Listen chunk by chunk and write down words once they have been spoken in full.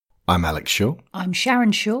I'm Alex Shaw. I'm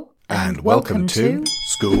Sharon Shaw. And welcome to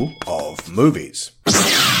School of Movies.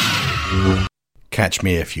 Catch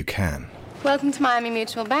me if you can. Welcome to Miami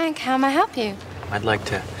Mutual Bank. How may I help you? I'd like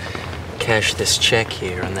to cash this check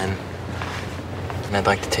here, and I'd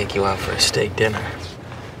like to take you out for a steak dinner.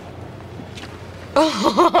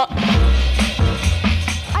 Are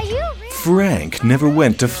you really? Frank never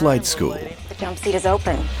went to flight school. The jump seat is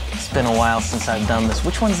open. It's been a while since I've done this.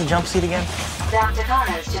 Which one's the jump seat again? Dr.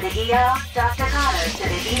 Connors to the ER. Dr. Connors to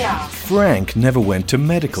the ER. Frank never went to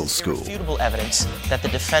medical school. Irrefutable evidence that the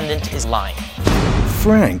defendant is lying.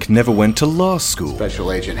 Frank never went to law school.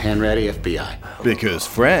 Special Agent Hanratty, FBI. Because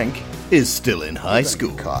Frank is still in high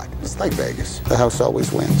school. Caught. It's like Vegas. The house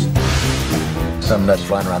always wins. Some nuts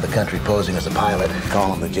flying around the country posing as a pilot,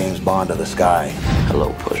 calling the James Bond of the sky.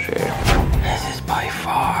 Hello, Pusher. This is by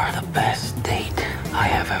far the best date I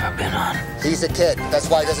have ever been on. He's a kid. That's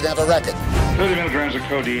why he doesn't have a record. 30 milligrams of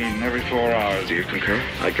codeine every 4 hours. Do you concur?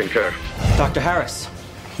 I concur. Dr. Harris,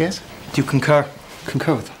 Yes? do you concur?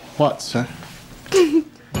 Concur with what, sir?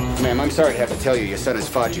 Ma'am, I'm sorry to have to tell you, your son is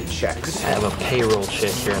forging checks. I have a payroll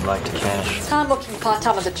check here I'd like to cash. I'm working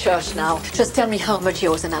part-time at the church now. Just tell me how much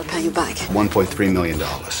yours and I'll pay you back. $1.3 million.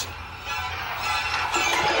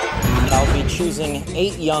 I'll be choosing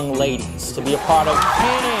 8 young ladies to be a part of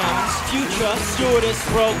Pan Am's future stewardess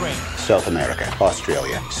program. South America,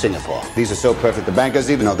 Australia, Singapore. These are so perfect the bank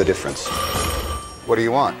doesn't even know the difference. What do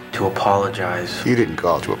you want? To apologize. You didn't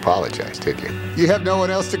call to apologize, did you? You have no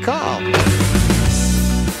one else to call.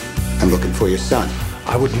 I'm looking for your son.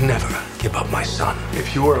 I would never give up my son.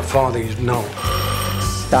 If you were a father, you'd know.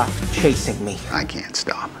 Stop chasing me. I can't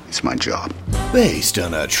stop. It's my job. Based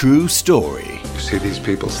on a true story. You see these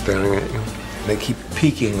people staring at you? They keep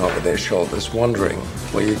peeking over their shoulders, wondering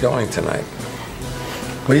where you're going tonight.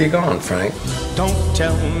 Where you going, Frank? Don't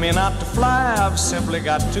tell me not to fly, I've simply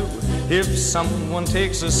got to. If someone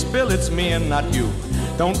takes a spill, it's me and not you.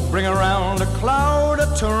 Don't bring around a cloud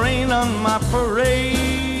of terrain on my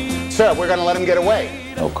parade. Sir, we're gonna let him get away.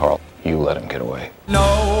 No, Carl, you let him get away.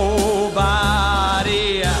 Nobody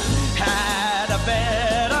had a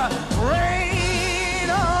better brain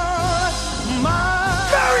on my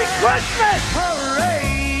Merry Christmas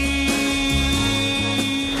parade.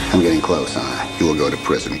 I'm getting close, huh? You will go to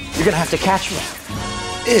prison. You're gonna have to catch me.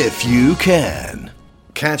 If you can.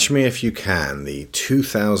 Catch Me If You Can, the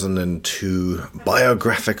 2002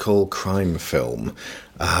 biographical crime film.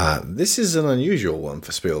 This is an unusual one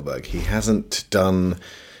for Spielberg. He hasn't done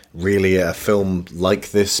really a film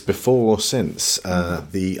like this before or since. I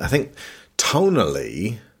think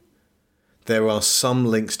tonally, there are some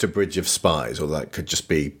links to Bridge of Spies, or that could just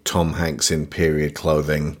be Tom Hanks in period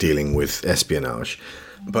clothing dealing with espionage.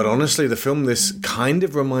 But honestly, the film this kind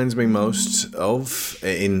of reminds me most of,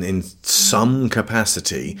 in some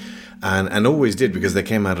capacity, and always did because they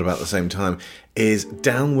came out about the same time, is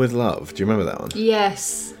Down With Love. Do you remember that one?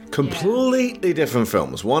 Yes. Completely different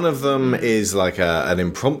films. One of them is like an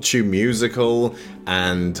impromptu musical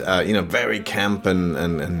and, very camp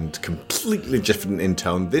and completely different in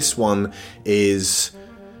tone. This one is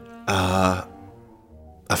a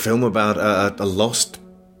film about a lost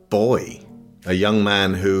boy. A young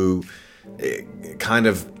man who kind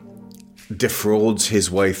of defrauds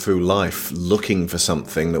his way through life looking for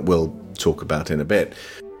something that we'll talk about in a bit.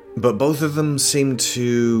 But both of them seem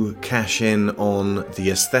to cash in on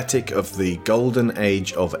the aesthetic of the golden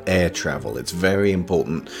age of air travel. It's very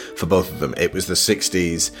important for both of them. It was the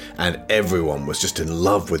 60s and everyone was just in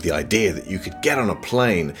love with the idea that you could get on a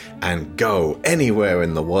plane and go anywhere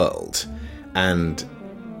in the world. And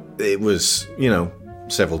it was,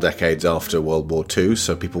 several decades after World War II,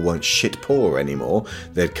 so people weren't shit poor anymore.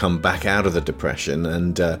 They'd come back out of the Depression,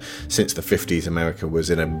 and since the 50s, America was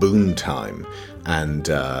in a boom time, and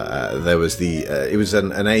there was it was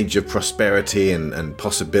an age of prosperity and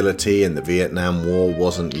possibility, and the Vietnam War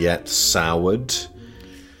wasn't yet soured.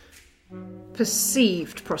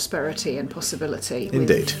 Perceived prosperity and possibility.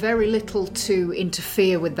 Indeed. With very little to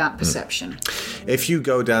interfere with that perception. If you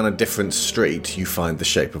go down a different street, you find the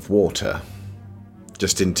Shape of Water.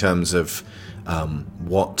 Just in terms of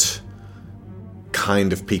what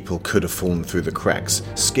kind of people could have fallen through the cracks.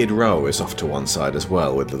 Skid Row is off to one side as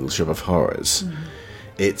well, with Little Shop of Horrors.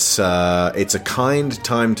 It's a kind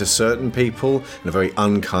time to certain people and a very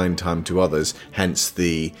unkind time to others, hence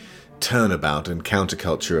the turnabout and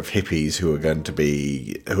counterculture of hippies who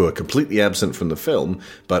are completely absent from the film,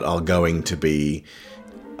 but are going to be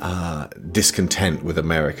discontent with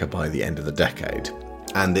America by the end of the decade.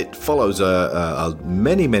 And it follows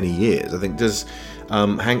many, many years. I think does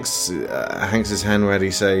Hanks's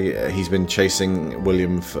handwriting say he's been chasing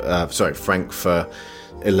Frank for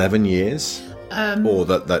 11 years, or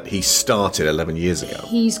that he started 11 years ago.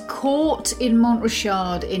 He's caught in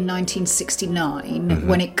Montrouchard in 1969.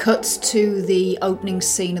 When it cuts to the opening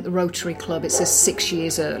scene at the Rotary Club, it says 6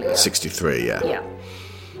 years earlier. 63, yeah. Yeah.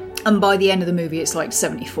 And by the end of the movie, it's like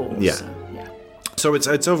 74. Yeah. So, So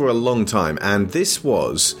it's over a long time, and this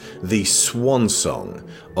was the swan song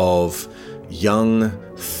of young,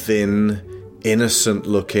 thin,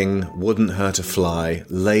 innocent-looking, wouldn't hurt a fly,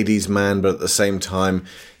 ladies' man, but at the same time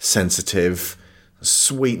sensitive,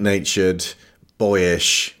 sweet-natured,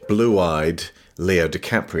 boyish, blue-eyed Leo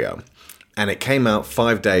DiCaprio. And it came out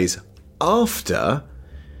 5 days after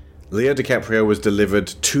Leo DiCaprio was delivered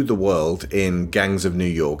to the world in Gangs of New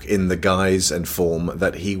York in the guise and form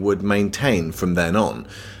that he would maintain from then on,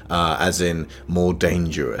 as in more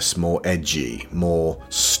dangerous, more edgy, more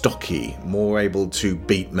stocky, more able to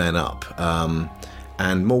beat men up,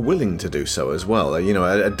 and more willing to do so as well.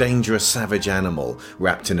 A dangerous, savage animal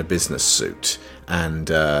wrapped in a business suit, and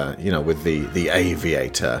with the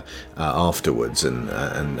aviator afterwards, and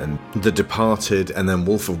The Departed, and then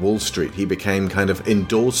Wolf of Wall Street. He became kind of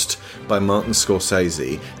endorsed by Martin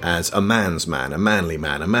Scorsese as a man's man, a manly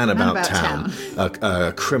man, a man about town.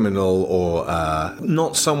 A criminal, or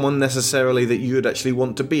not someone necessarily that you would actually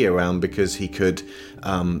want to be around, because he could,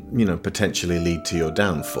 potentially lead to your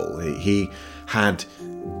downfall. He had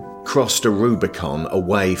crossed a Rubicon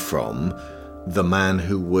away from the man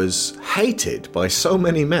who was hated by so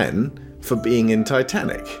many men for being in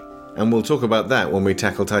Titanic. And we'll talk about that when we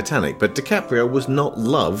tackle Titanic. But DiCaprio was not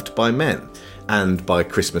loved by men. And by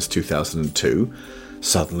Christmas 2002,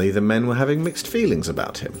 suddenly the men were having mixed feelings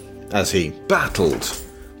about him, as he battled,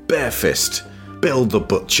 barefist, Bill the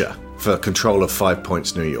Butcher for control of 5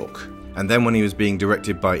 Points, New York. And then when he was being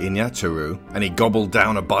directed by Iñárritu, and he gobbled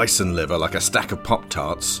down a bison liver like a stack of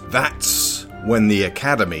Pop-Tarts, that's when the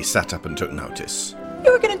Academy sat up and took notice.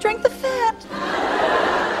 You were gonna drink the fat.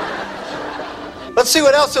 Let's see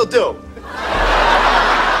what else he'll do.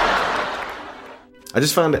 I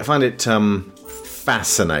just find it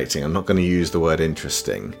fascinating. I'm not going to use the word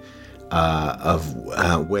interesting. Of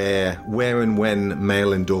where and when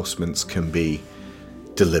male endorsements can be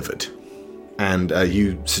delivered. And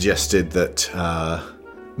you suggested that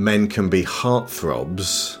men can be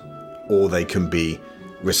heartthrobs, or they can be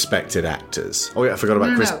respected actors. Oh yeah, I forgot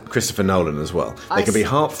about Christopher Nolan as well. They can be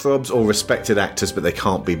heartthrobs or respected actors, but they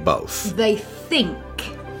can't be both. They think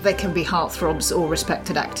they can be heartthrobs or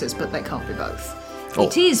respected actors, but they can't be both. Oh.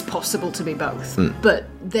 It is possible to be both, but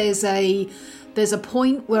there's a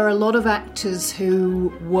point where a lot of actors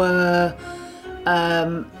who were,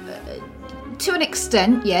 to an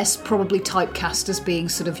extent, yes, probably typecast as being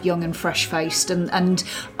sort of young and fresh-faced, and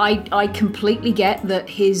I completely get that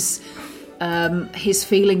his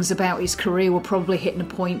feelings about his career were probably hitting a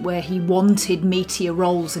point where he wanted meatier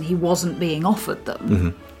roles and he wasn't being offered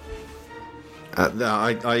them.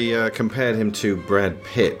 I compared him to Brad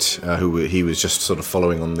Pitt, who he was just sort of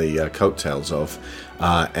following on the coattails of,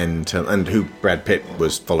 and who Brad Pitt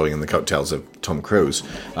was following in the coattails of Tom Cruise,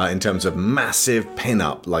 in terms of massive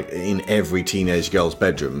pin-up, like in every teenage girl's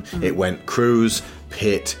bedroom. It went Cruise,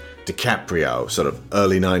 Pitt, DiCaprio, sort of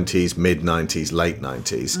early 90s, mid 90s, late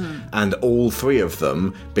 90s, and all three of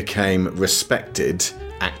them became respected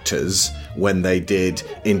actors when they did,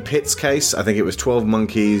 in Pitt's case, I think it was 12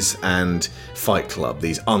 Monkeys and Fight Club,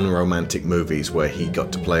 these unromantic movies where he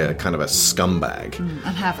got to play a kind of a scumbag.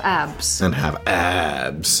 And have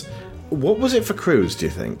abs. What was it for Cruise, do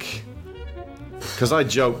you think? Because I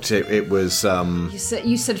joked it was...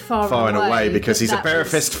 you said far and away because he's a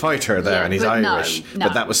bare-fist fighter there, and he's Irish. No,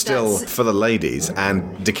 but that was still for the ladies.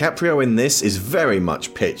 And DiCaprio in this is very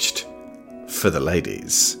much pitched for the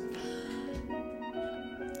ladies.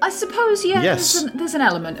 I suppose, yeah, yes. There's an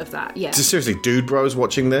element of that, yeah. Seriously, dude bros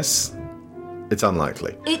watching this, it's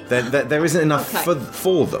unlikely. There isn't enough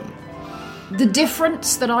for them. The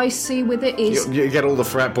difference that I see with it is... You get all the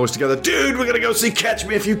frat boys together, dude, we're going to go see Catch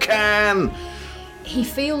Me If You Can! He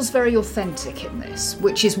feels very authentic in this,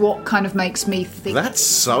 which is what kind of makes me think... That's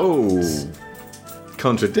so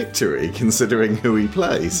contradictory, considering who he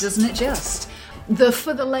plays. Doesn't it just? The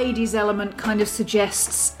for the ladies element kind of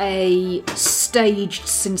suggests a staged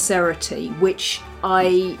sincerity, which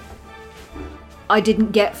I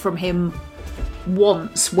didn't get from him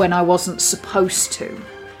once when I wasn't supposed to.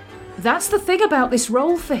 That's the thing about this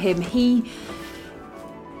role for him. He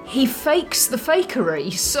fakes the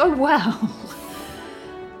fakery so well.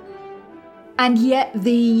 And yet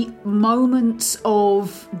the moments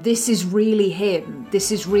of this is really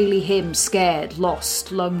him scared,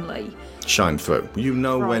 lost, lonely, shine through. You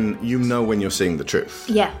know when you're seeing the truth.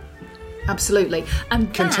 Yeah, absolutely.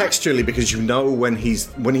 And contextually, because you know when he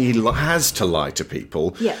has to lie to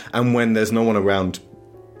people, yeah, and when there's no one around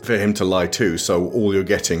for him to lie to, so all you're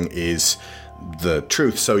getting is the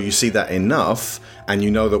truth. So you see that enough, and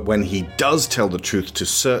you know that when he does tell the truth to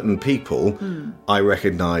certain people, I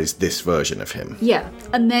recognise this version of him. Yeah,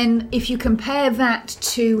 and then if you compare that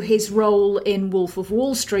to his role in Wolf of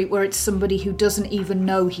Wall Street, where it's somebody who doesn't even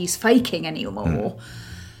know he's faking anymore,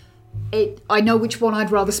 I know which one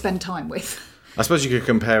I'd rather spend time with. I suppose you could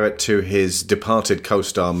compare it to his departed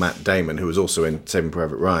co-star Matt Damon, who was also in Saving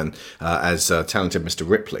Private Ryan, as talented Mr.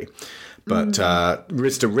 Ripley. But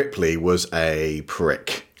Mr. Ripley was a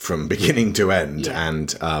prick from beginning to end,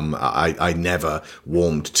 and I never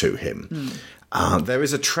warmed to him. There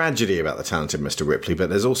is a tragedy about the talented Mr. Ripley, but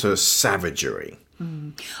there's also a savagery.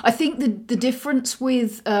 I think the difference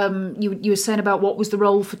with you were saying about what was the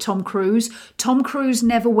role for Tom Cruise. Tom Cruise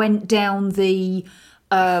never went down the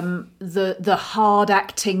hard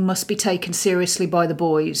acting must be taken seriously by the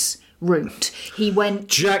boys route. He went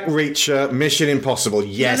Jack Reacher, Mission Impossible.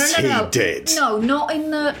 Yes, no. he did. No, not in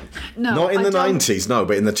the 90s. No,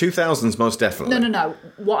 but in the 2000s, most definitely. No.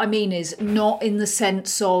 What I mean is not in the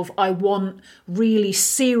sense of I want really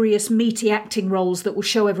serious, meaty acting roles that will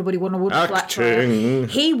show everybody what a wood flat fire.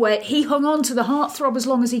 He hung on to the heartthrob as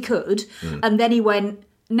long as he could, and then he went,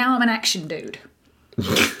 now I'm an action dude.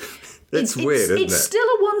 It's weird, isn't it? It's still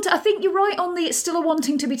a I think you're right on it's still a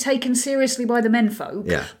wanting to be taken seriously by the menfolk,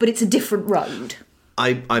 but it's a different road.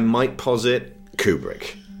 I might posit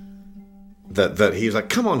Kubrick. That he was like,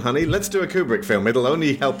 come on, honey, let's do a Kubrick film. It'll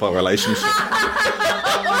only help our relationship.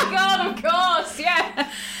 Oh, God, of course,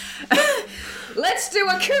 yeah. Let's do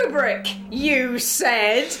a Kubrick, you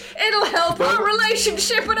said. It'll help our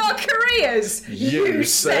relationship and our careers, you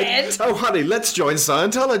said. Oh, honey, let's join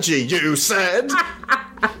Scientology, you said.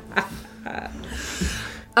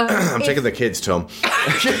 I'm taking the kids, Tom.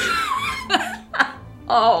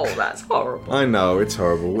 Oh, that's horrible. I know, it's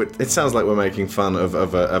horrible. It sounds like we're making fun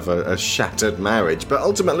of a shattered marriage, but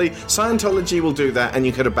ultimately, Scientology will do that, and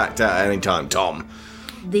you could have backed out at any time, Tom.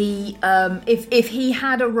 If he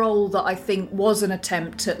had a role that I think was an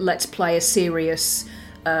attempt at let's play a serious,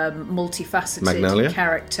 multifaceted Magnolia?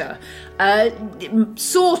 character,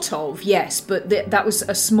 sort of, yes, but that was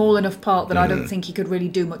a small enough part that I don't think he could really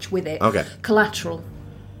do much with it. Okay. Collateral.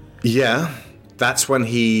 Yeah, that's when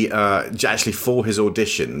he actually, for his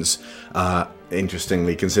auditions,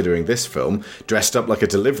 interestingly considering this film, dressed up like a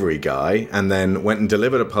delivery guy and then went and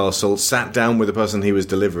delivered a parcel, sat down with the person he was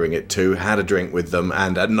delivering it to, had a drink with them,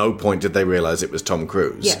 and at no point did they realise it was Tom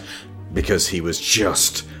Cruise. Yeah. Because he was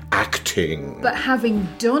just acting. But having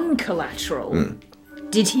done Collateral,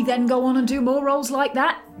 did he then go on and do more roles like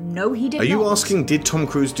that? No, he did not. Are you asking, did Tom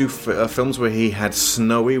Cruise do films where he had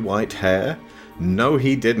snowy white hair? No,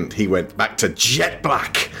 he didn't. He went back to jet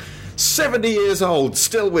black. 70 years old,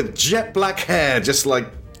 still with jet black hair, just like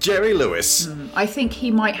Jerry Lewis. I think he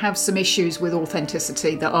might have some issues with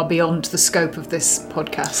authenticity that are beyond the scope of this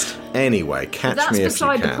podcast. Anyway, catch me if you can. That's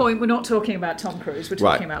beside the point. We're not talking about Tom Cruise. We're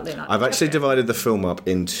talking about Leonardo. I've actually divided the film up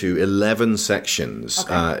into 11 sections.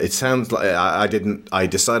 Okay. It sounds like I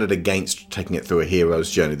decided against taking it through a hero's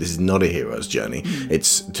journey. This is not a hero's journey.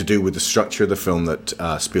 It's to do with the structure of the film that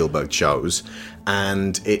Spielberg chose,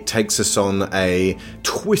 and it takes us on a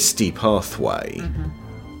twisty pathway.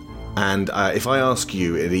 And if I ask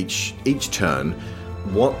you at each turn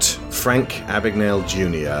what Frank Abagnale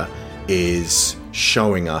Jr. is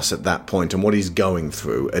showing us at that point and what he's going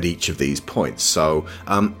through at each of these points. So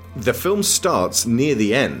the film starts near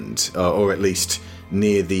the end, or at least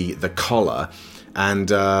near the collar,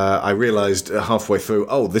 and I realised halfway through,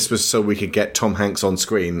 this was so we could get Tom Hanks on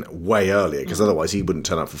screen way earlier, because otherwise he wouldn't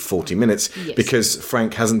turn up for 40 minutes, because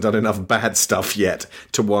Frank hasn't done enough bad stuff yet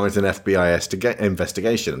to warrant an FBI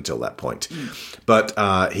investigation until that point. But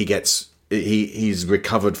he's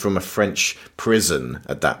recovered from a French prison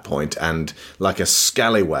at that point, and like a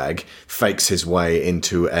scallywag fakes his way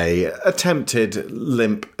into a attempted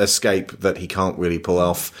limp escape that he can't really pull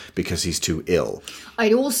off because he's too ill.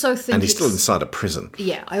 I also think, and he's still inside a prison.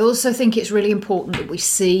 Yeah, I also think it's really important that we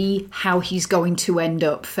see how he's going to end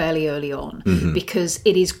up fairly early on, because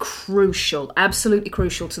it is crucial, absolutely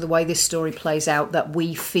crucial to the way this story plays out, that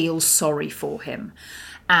we feel sorry for him.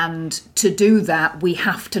 And to do that, we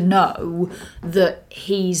have to know that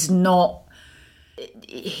he's not...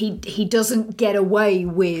 He doesn't get away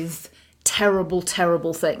with terrible,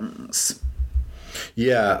 terrible things.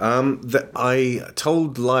 Yeah, I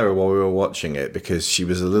told Lyra while we were watching it because she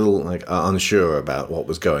was a little unsure about what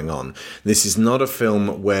was going on. This is not a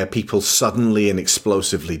film where people suddenly and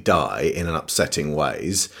explosively die in an upsetting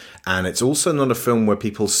ways, and it's also not a film where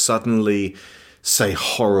people suddenly say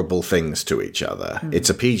horrible things to each other. It's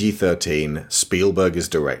a PG-13. Spielberg is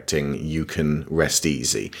directing. You can rest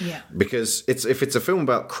easy. Yeah. Because if it's a film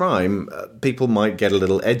about crime, people might get a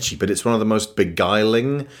little edgy, but it's one of the most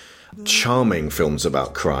beguiling, charming films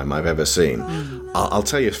about crime I've ever seen. I'll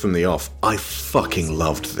tell you from the off, I fucking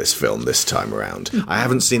loved this film this time around. I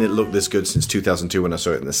haven't seen it look this good since 2002 when I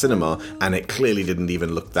saw it in the cinema, and it clearly didn't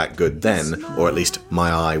even look that good then, or at least my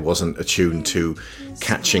eye wasn't attuned to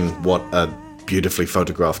catching what a beautifully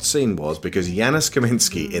photographed scene was, because Janusz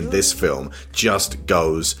Kaminski in this film just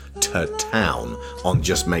goes to town on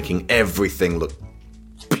just making everything look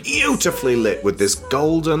beautifully lit with this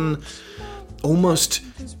golden, almost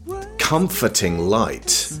comforting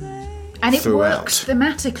light. And it throughout. works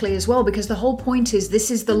thematically as well, because the whole point is this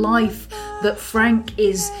is the life that Frank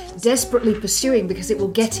is desperately pursuing, because it will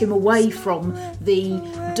get him away from the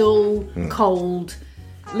dull, cold,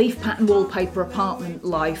 leaf pattern wallpaper apartment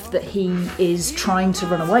life that he is trying to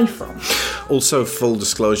run away from. Also, full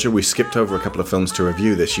disclosure, we skipped over a couple of films to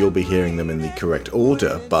review this. You'll be hearing them in the correct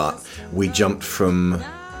order, but we jumped from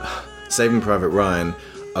Saving Private Ryan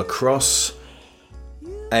across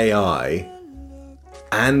AI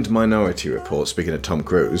and Minority Report, speaking of Tom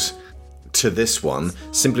Cruise, to this one,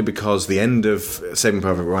 simply because the end of Saving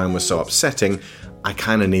Private Ryan was so upsetting, I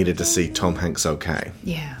kind of needed to see Tom Hanks okay.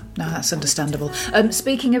 Yeah, no, that's understandable.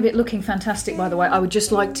 Speaking of it looking fantastic, by the way, I would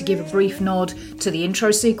just like to give a brief nod to the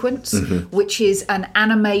intro sequence, which is an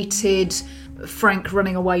animated Frank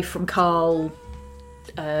running away from Carl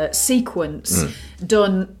sequence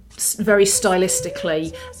done very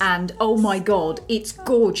stylistically, and oh my god, it's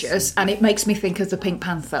gorgeous, and it makes me think of the Pink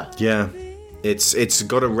Panther. Yeah. It's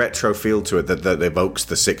got a retro feel to it that evokes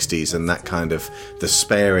the 60s and that kind of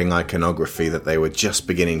despairing iconography that they were just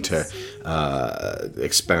beginning to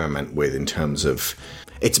experiment with in terms of...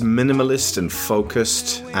 It's minimalist and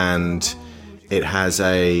focused, and it has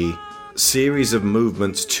a series of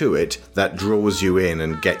movements to it that draws you in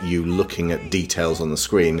and get you looking at details on the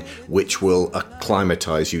screen, which will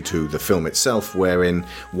acclimatize you to the film itself, wherein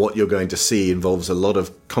what you're going to see involves a lot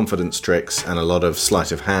of confidence tricks and a lot of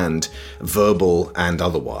sleight of hand, verbal and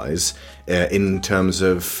otherwise, in terms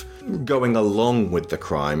of going along with the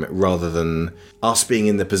crime rather than us being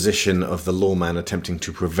in the position of the lawman attempting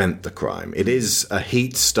to prevent the crime. It is a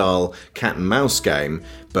Heat-style cat and mouse game,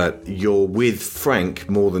 but you're with Frank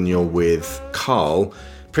more than you're with Carl,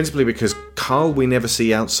 principally because Carl we never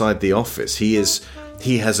see outside the office. He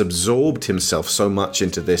has absorbed himself so much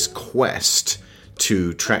into this quest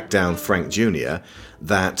to track down Frank Jr.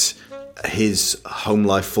 that his home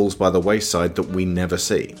life falls by the wayside that we never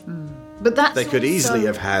see. But that's they could easily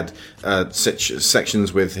have had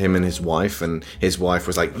sections with him and his wife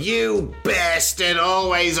was like, "You bastard,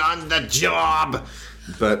 always on the job,"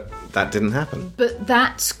 but that didn't happen. But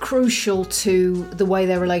that's crucial to the way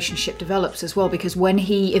their relationship develops as well, because when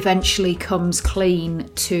he eventually comes clean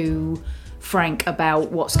to Frank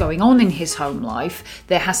about what's going on in his home life,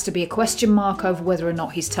 there has to be a question mark over whether or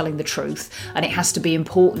not he's telling the truth, and it has to be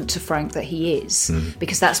important to Frank that he is,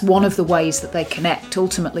 because that's one of the ways that they connect.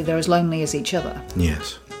 Ultimately, they're as lonely as each other.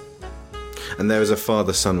 Yes. And there is a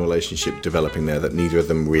father-son relationship developing there that neither of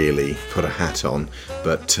them really put a hat on,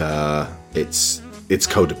 but it's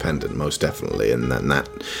codependent, most definitely, and that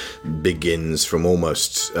begins from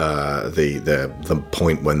almost the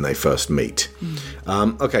point when they first meet.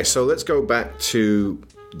 Okay, so let's go back to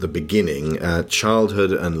the beginning,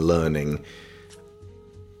 childhood and learning.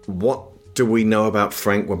 What do we know about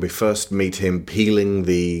Frank when we first meet him peeling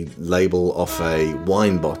the label off a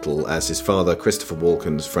wine bottle as his father, Christopher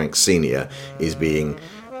Walken's Frank Sr., is being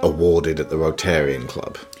awarded at the Rotarian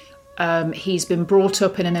Club? He's been brought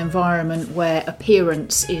up in an environment where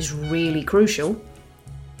appearance is really crucial.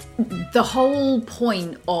 The whole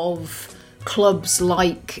point of clubs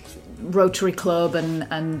like Rotary Club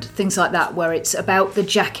and things like that, where it's about the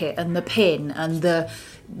jacket and the pin and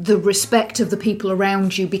the respect of the people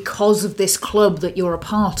around you because of this club that you're a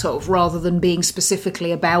part of, rather than being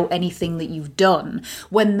specifically about anything that you've done.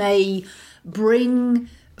 When they bring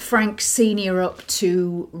Frank Sr. up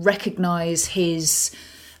to recognise his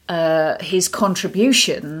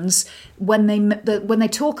contributions, when they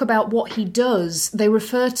talk about what he does, they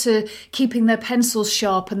refer to keeping their pencils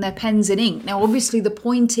sharp and their pens in ink. Now, obviously, the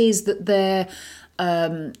point is that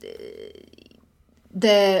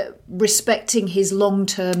they're respecting his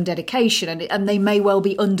long-term dedication, and they may well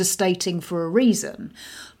be understating for a reason.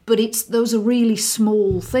 but those are really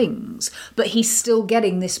small things. But he's still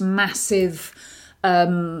getting this massive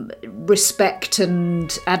respect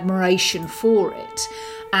and admiration for it.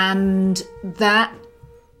 And that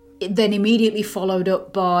then immediately followed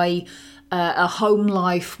up by a home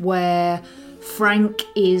life where Frank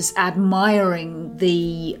is admiring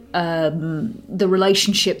the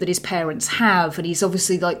relationship that his parents have, and he's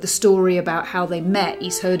obviously like the story about how they met.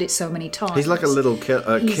 He's heard it so many times. He's like a little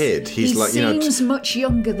kid. He seems much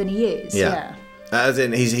younger than he is. Yeah. As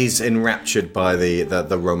in, he's enraptured by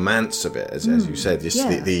the romance of it, as you said,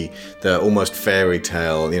 the almost fairy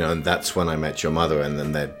tale, and that's when I met your mother, and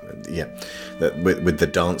then with the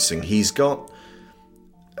dancing, he's got.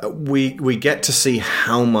 We get to see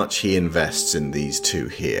how much he invests in these two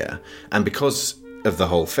here, and because of the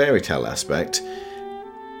whole fairy tale aspect,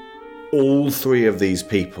 all three of these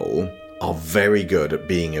people are very good at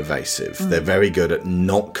being evasive. They're very good at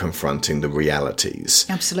not confronting the realities.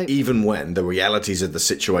 Absolutely. Even when the realities of the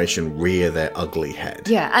situation rear their ugly head.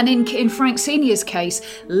 Yeah, and in Frank Sr.'s case,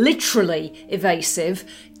 literally evasive,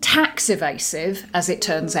 tax evasive, as it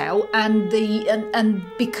turns out, and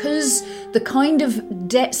because the kind of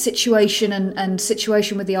debt situation and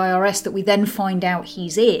situation with the IRS that we then find out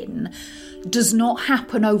he's in does not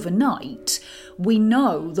happen overnight, we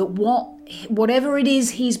know that whatever it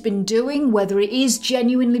is he's been doing, whether it is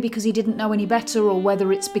genuinely because he didn't know any better or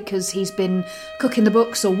whether it's because he's been cooking the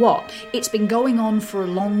books or what, it's been going on for a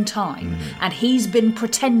long time, and he's been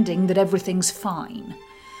pretending that everything's fine.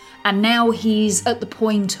 And now he's at the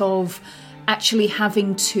point of actually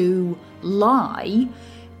having to lie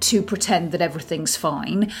to pretend that everything's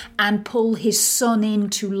fine and pull his son in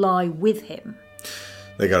to lie with him.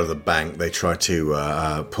 They go to the bank, they try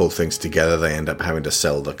to pull things together, they end up having to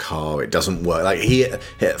sell the car, it doesn't work.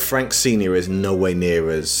 Frank Sr. is nowhere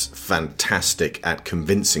near as fantastic at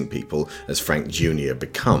convincing people as Frank Jr.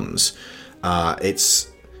 becomes.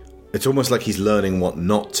 It's almost like he's learning what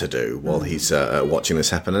not to do while he's watching this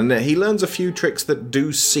happen. And he learns a few tricks that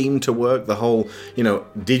do seem to work. The whole,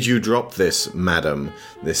 did you drop this, madam?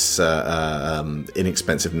 This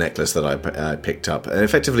inexpensive necklace that I picked up. And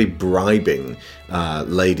effectively bribing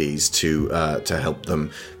ladies to help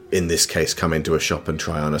them, in this case, come into a shop and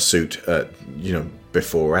try on a suit,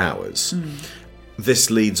 before hours. This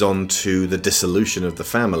leads on to the dissolution of the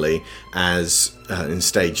family as in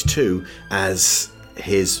stage 2, as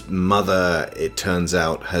his mother, it turns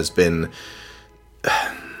out, has been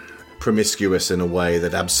promiscuous in a way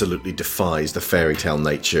that absolutely defies the fairy tale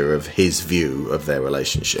nature of his view of their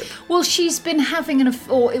relationship. Well, she's been having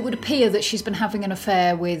or it would appear that she's been having an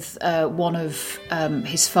affair with one of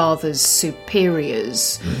his father's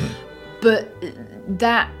superiors. But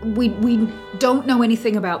that we don't know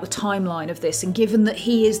anything about the timeline of this, and given that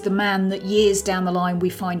he is the man that years down the line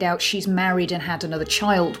we find out she's married and had another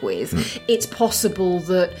child with, it's possible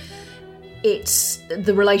that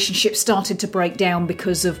the relationship started to break down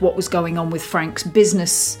because of what was going on with Frank's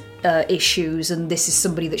business issues, and this is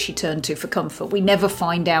somebody that she turned to for comfort. We never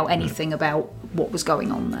find out anything about what was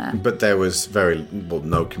going on there. But there was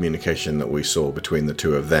no communication that we saw between the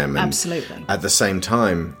two of them. And absolutely. At the same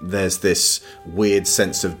time, there's this weird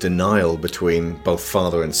sense of denial between both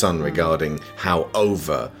father and son regarding how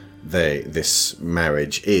over this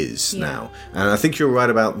marriage is now. And I think you're right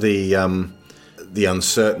about the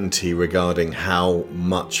uncertainty regarding how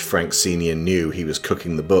much Frank Sr. knew he was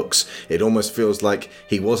cooking the books. It almost feels like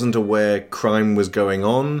he wasn't aware crime was going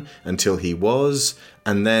on until he was,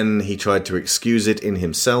 and then he tried to excuse it in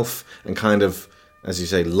himself and kind of, as you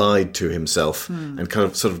say, lied to himself and kind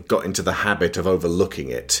of sort of got into the habit of overlooking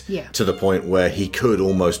it to the point where he could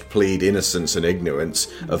almost plead innocence and ignorance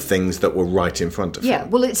of things that were right in front of him. Yeah,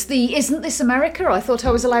 well, it's isn't this America? I thought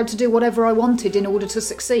I was allowed to do whatever I wanted in order to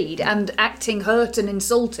succeed, and acting hurt and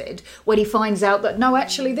insulted when he finds out that, no,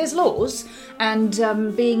 actually, there's laws,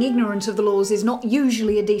 and being ignorant of the laws is not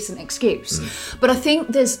usually a decent excuse. But I think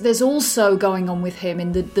there's also going on with him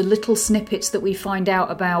in the little snippets that we find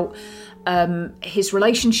out about his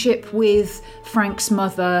relationship with Frank's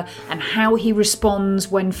mother and how he responds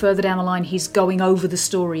when further down the line he's going over the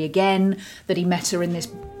story again, that he met her in this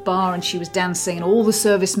bar and she was dancing and all the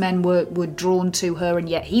servicemen were drawn to her, and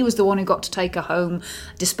yet he was the one who got to take her home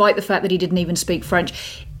despite the fact that he didn't even speak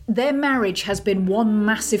French. Their marriage has been one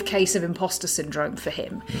massive case of imposter syndrome for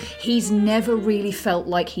him. He's never really felt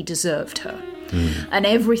like he deserved her. And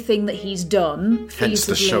everything that he's done, hence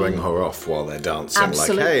the showing her off while they're dancing.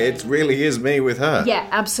 Absolutely. Like, hey, it really is me with her. Yeah,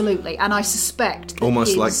 absolutely. And I suspect that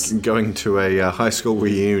almost like going to a high school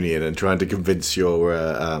reunion and trying to convince your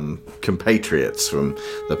compatriots from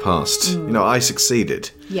the past. I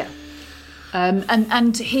succeeded. Yeah.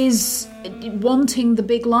 And his wanting the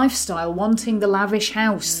big lifestyle, wanting the lavish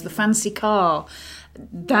house, the fancy car,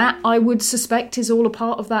 that I would suspect is all a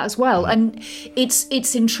part of that as well. And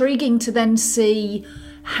it's intriguing to then see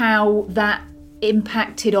how that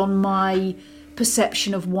impacted on my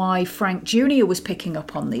perception of why Frank Jr. was picking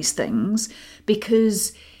up on these things,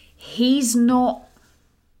 because he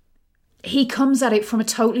comes at it from a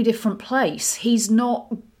totally different place. He's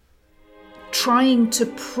not trying to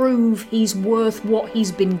prove he's worth what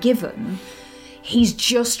he's been given. He's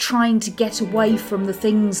just trying to get away from the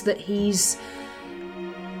things that he's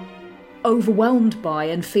overwhelmed by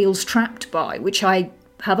and feels trapped by, which I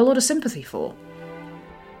have a lot of sympathy for.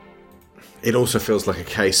 It also feels like a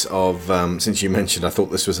case of, since you mentioned, I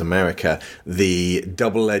thought this was America, the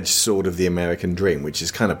double-edged sword of the American dream, which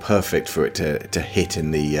is kind of perfect for it to hit in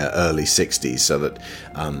the early 60s, so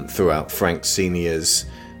that throughout Frank Sr.'s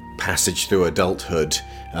passage through adulthood,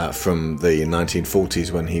 from the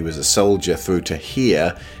 1940s when he was a soldier through to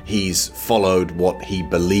here, he's followed what he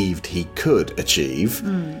believed he could achieve,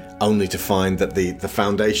 only to find that the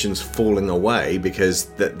foundation's falling away because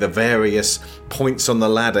the various points on the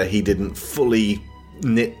ladder he didn't fully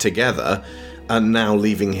knit together are now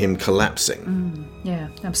leaving him collapsing. Yeah,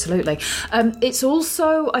 absolutely. It's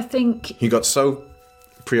also, I think... He got so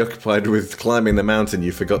preoccupied with climbing the mountain,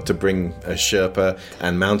 you forgot to bring a Sherpa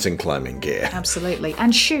and mountain climbing gear. Absolutely.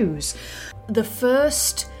 And shoes. The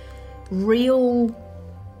first real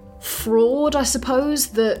fraud, I suppose,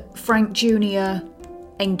 that Frank Jr.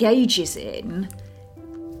 engages in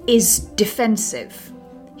is defensive.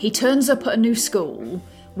 He turns up at a new school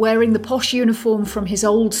wearing the posh uniform from his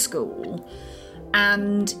old school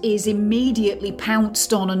and is immediately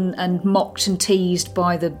pounced on and mocked and teased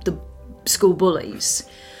by the school bullies.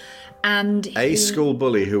 And a school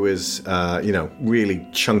bully who is, really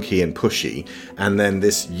chunky and pushy, and then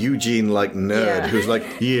this Eugene-like nerd who's like,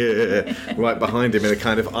 right behind him in a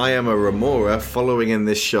kind of I am a remora following in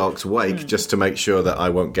this shark's wake just to make sure that I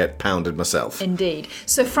won't get pounded myself. Indeed.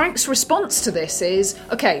 So Frank's response to this is,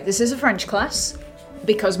 okay, this is a French class.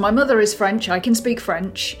 Because my mother is French, I can speak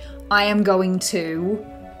French. I am going to...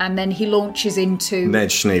 And then he launches into... Ned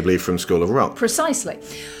Schneebly from School of Rock. Precisely.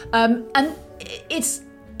 And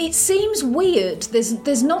it seems weird.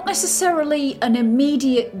 There's not necessarily an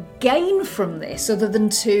immediate gain from this other than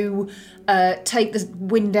to take the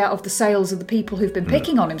wind out of the sails of the people who've been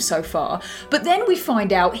picking on him so far. But then we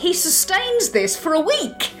find out he sustains this for a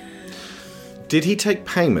week. Did he take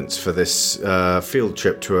payments for this field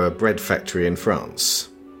trip to a bread factory in France?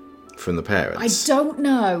 From the parents? I don't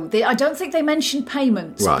know. I don't think they mentioned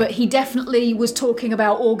payments, right. But he definitely was talking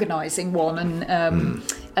about organising one and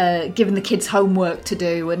giving the kids homework to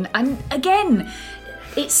do. And again,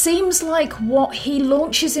 it seems like what he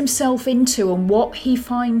launches himself into and what he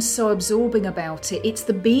finds so absorbing about it, it's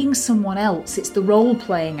the being someone else, it's the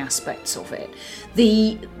role-playing aspects of it.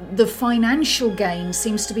 The financial gain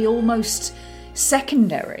seems to be almost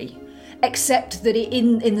secondary. Except that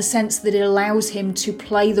in the sense that it allows him to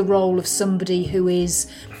play the role of somebody who is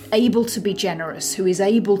able to be generous, who is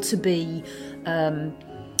able to be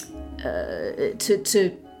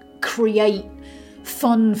to create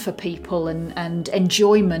fun for people and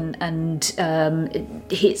enjoyment, and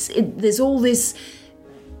there's all this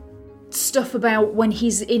stuff about when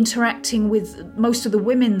he's interacting with most of the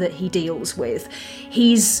women that he deals with.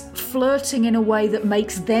 He's flirting in a way that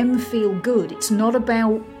makes them feel good. It's not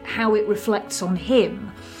about how it reflects on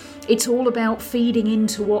him. It's all about feeding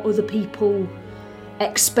into what other people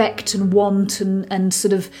expect and want and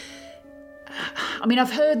sort of... I mean,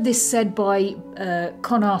 I've heard this said by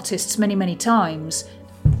con artists many, many times.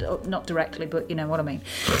 Not directly, but you know what I mean.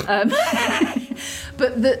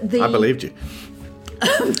 But I believed you.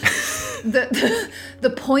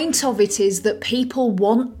 The point of it is that people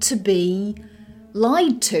want to be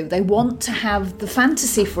lied to. They want to have the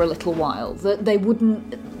fantasy for a little while. That they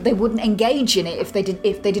wouldn't engage in it if they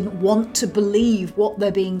didn't want to believe what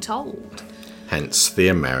they're being told. Hence the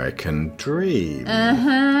American dream.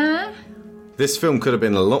 Uh-huh. This film could have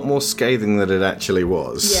been a lot more scathing than it actually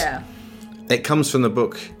was. Yeah. It comes from the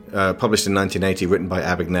book published in 1980, written by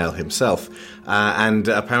Abagnale himself, and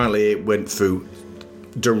apparently it went through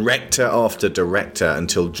director after director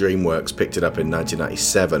until DreamWorks picked it up in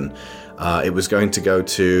 1997. It was going to go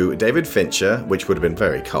to David Fincher, which would have been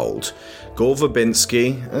very cold, Gore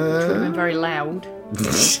Verbinski, which would have been very loud.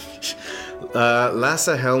 Lasse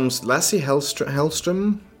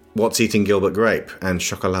Hellstrom, What's Eating Gilbert Grape, and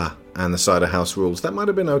Chocolat, and The Cider House Rules. That might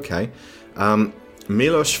have been okay.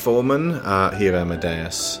 Milos Forman, Here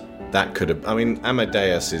Amadeus. That could have... I mean,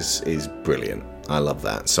 Amadeus is brilliant. I love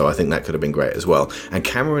that. So I think that could have been great as well. And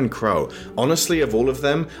Cameron Crowe, honestly, of all of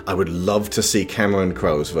them, I would love to see Cameron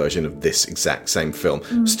Crowe's version of this exact same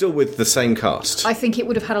film, still with the same cast. I think it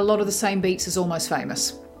would have had a lot of the same beats as Almost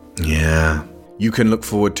Famous. Yeah. You can look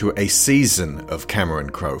forward to a season of Cameron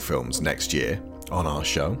Crowe films next year on our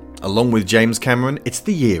show. Along with James Cameron, it's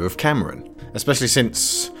the year of Cameron. Especially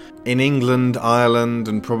since in England, Ireland,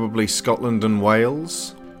 and probably Scotland and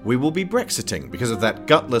Wales, we will be Brexiting because of that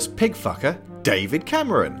gutless pigfucker, David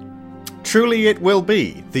Cameron. Truly it will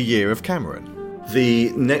be the year of Cameron.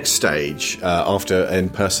 The next stage, after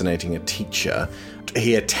impersonating a teacher,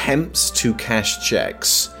 he attempts to cash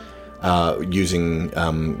checks using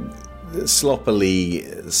sloppily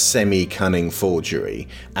semi-cunning forgery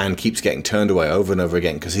and keeps getting turned away over and over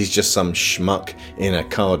again because he's just some schmuck in a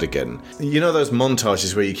cardigan. You know those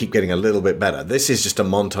montages where you keep getting a little bit better? This is just a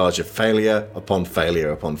montage of failure upon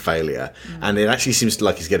failure upon failure, and it actually seems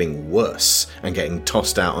like he's getting worse and getting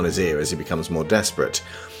tossed out on his ear as he becomes more desperate.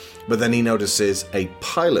 But then he notices a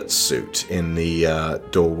pilot suit in the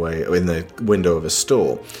doorway, or in the window of a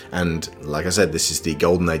store. And like I said, this is the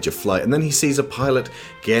golden age of flight. And then he sees a pilot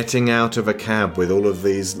getting out of a cab with all of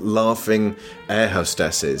these laughing air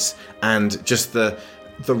hostesses. And just the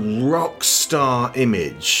rock star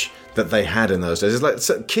image that they had in those days. It's like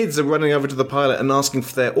so kids are running over to the pilot and asking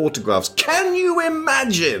for their autographs. Can you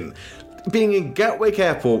imagine being in Gatwick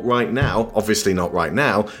Airport right now? Obviously not right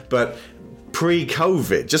now, but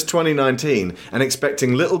pre-COVID, just 2019, and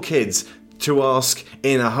expecting little kids to ask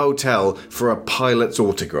in a hotel for a pilot's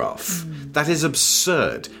autograph. That is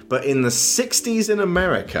absurd. But in the 60s in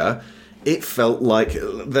America, it felt like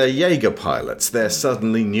they're Jaeger pilots. They're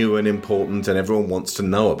suddenly new and important and everyone wants to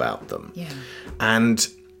know about them. Yeah. And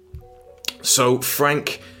so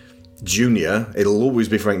Frank Jr., it'll always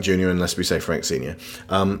be Frank Jr. unless we say Frank Sr.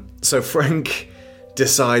 So Frank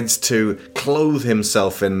decides to clothe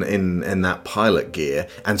himself in that pilot gear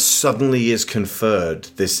and suddenly is conferred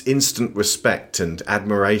this instant respect and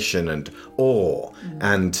admiration and awe.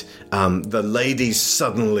 And the ladies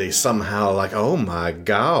suddenly somehow like, oh my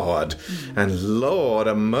God, and Lord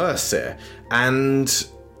of mercy. And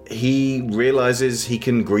he realizes he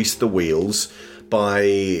can grease the wheels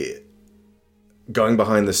by going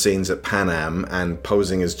behind the scenes at Pan Am and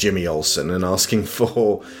posing as Jimmy Olsen and asking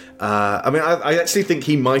for... I actually think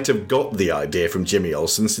he might have got the idea from Jimmy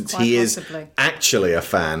Olsen, since he is actually a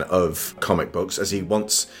fan of comic books, as he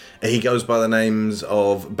goes by the names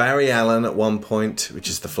of Barry Allen at one point, which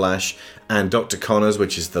is the Flash, and Dr. Connors,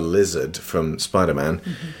 which is the Lizard from Spider-Man.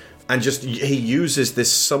 And just he uses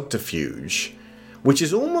this subterfuge, which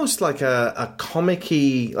is almost like a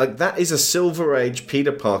comic-y, like that is a Silver Age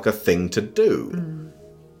Peter Parker thing to do.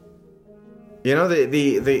 You know,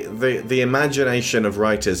 the imagination of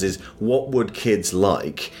writers is what would kids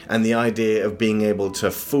like, and the idea of being able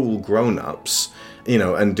to fool grown-ups, you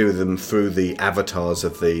know, and do them through the avatars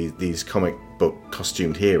of these comic book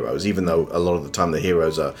costumed heroes, even though a lot of the time the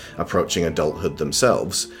heroes are approaching adulthood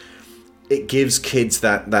themselves. It gives kids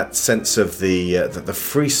that sense of the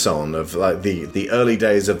frisson of like the early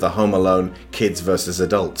days of the Home Alone kids versus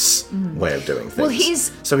adults way of doing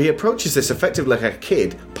things. So he approaches this effectively like a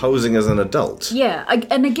kid posing as an adult. Yeah,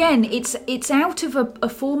 and again, it's out of a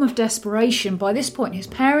form of desperation. By this point, his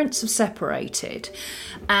parents have separated,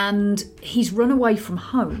 and he's run away from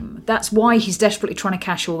home. That's why he's desperately trying to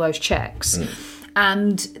cash all those checks.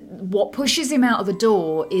 And what pushes him out of the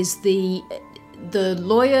door is the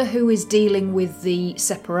lawyer who is dealing with the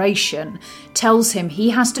separation tells him he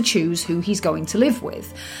has to choose who he's going to live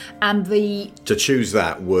with. And to choose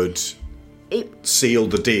that would seal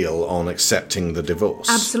the deal on accepting the divorce.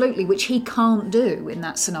 Absolutely, which he can't do in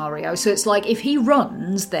that scenario. So it's like if he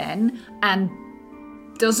runs then and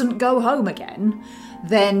doesn't go home again,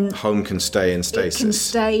 then home can stay in stasis. It can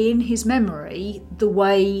stay in his memory the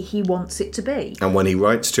way he wants it to be. And when he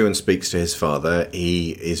writes to and speaks to his father,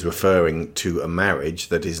 he is referring to a marriage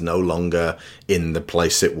that is no longer in the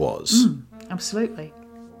place it was. Absolutely.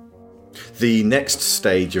 The next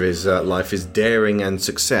stage of his life is daring and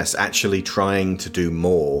success, actually trying to do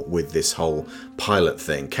more with this whole pilot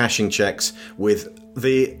thing, cashing checks with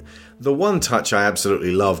the one touch I absolutely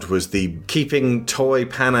loved was the keeping toy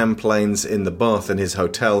Pan Am planes in the bath in his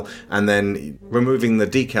hotel and then removing the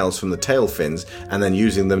decals from the tail fins and then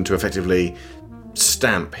using them to effectively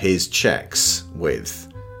stamp his checks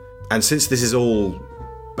with. And since this is all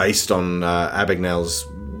based on Abagnale's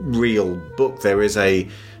real book, there is a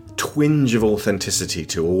twinge of authenticity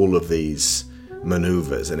to all of these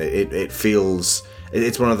maneuvers, and it feels...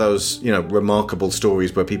 It's one of those, you know, remarkable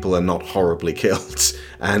stories where people are not horribly killed.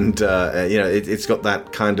 And, you know, it's got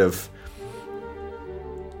that kind of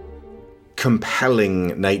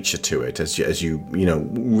compelling nature to it as you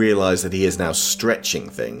realize that he is now stretching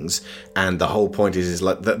things, and the whole point is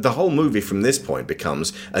like the whole movie from this point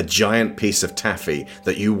becomes a giant piece of taffy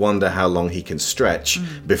that you wonder how long he can stretch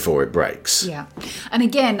before it breaks. Yeah, and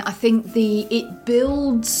again, I think it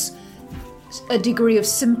builds a degree of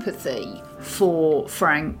sympathy for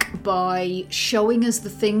Frank by showing us the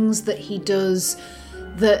things that he does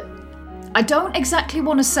that I don't exactly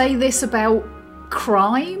want to say this about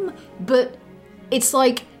crime, but it's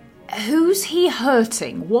like, who's he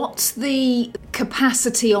hurting? What's the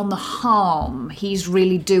capacity on the harm he's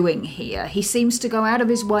really doing here? He seems to go out of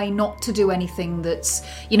his way not to do anything that's,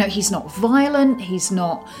 he's not violent, he's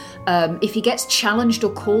not... if he gets challenged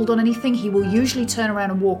or called on anything, he will usually turn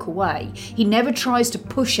around and walk away. He never tries to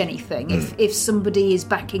push anything if somebody is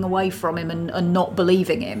backing away from him and not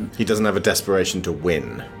believing him. He doesn't have a desperation to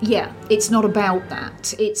win. Yeah, it's not about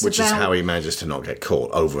that. Which is how he manages to not get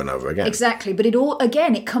caught over and over again. Exactly, but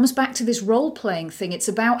it comes back to this role-playing thing. It's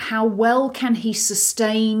about how well can he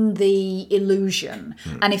sustain the illusion,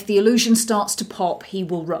 and if the illusion starts to pop, he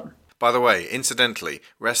will run. By the way, incidentally,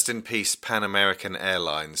 rest in peace Pan American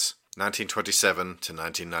Airlines, 1927 to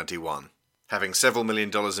 1991. Having several $1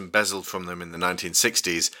 million embezzled from them in the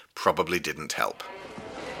 1960s probably didn't help.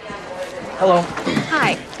 Hello.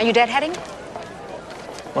 Hi. Are you deadheading?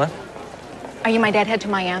 What? Are you my deadhead to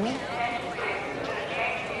Miami?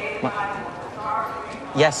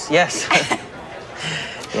 Yes.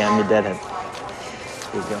 Yeah, I'm your deadhead.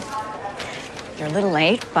 Here you go. You're a little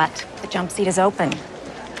late, but the jump seat is open.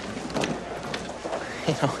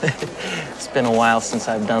 It's been a while since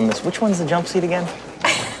I've done this. Which one's the jump seat again?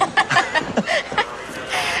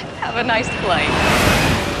 Have a nice flight.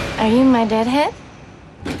 Are you my deadhead?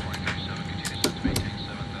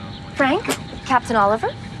 Frank, Captain Oliver,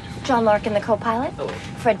 John Larkin, the co-pilot,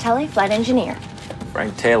 Fred Tully, flight engineer.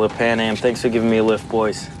 Frank Taylor, Pan Am. Thanks for giving me a lift,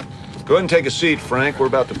 boys. Go ahead and take a seat, Frank. We're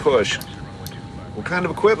about to push. What kind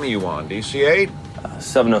of equipment you on? DC-8?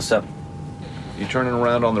 707. You turning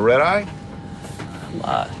around on the red-eye?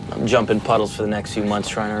 I'm jumping puddles for the next few months,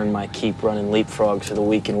 trying to earn my keep running leapfrogs for the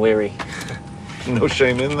weak and weary. No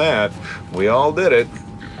shame in that. We all did it.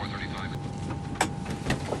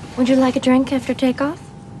 Would you like a drink after takeoff?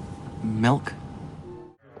 Milk?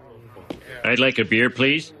 I'd like a beer,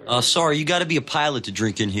 please. Sorry, you gotta be a pilot to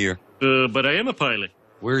drink in here. But I am a pilot.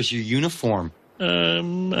 Where's your uniform?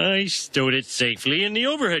 I stowed it safely in the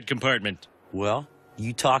overhead compartment. Well,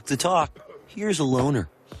 you talk the talk. Here's a loaner.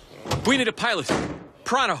 We need a pilot.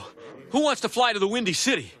 Pronto. Who wants to fly to the Windy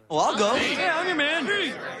City? Well, I'll go. Yeah, I'm your man.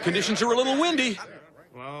 Conditions are a little windy.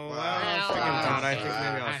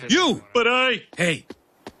 You! But I... Hey,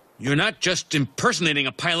 you're not just impersonating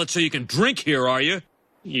a pilot so you can drink here, are you?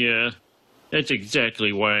 Yeah, that's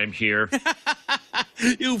exactly why I'm here.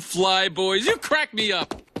 You fly boys, you crack me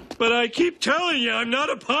up. But I keep telling you I'm not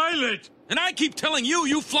a pilot. And I keep telling you,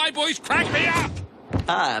 you fly boys crack me up.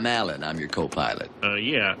 Hi, I'm Alan. I'm your co-pilot.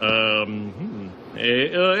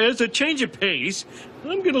 As a change of pace,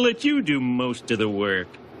 I'm going to let you do most of the work.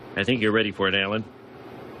 I think you're ready for it, Alan.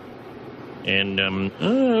 And,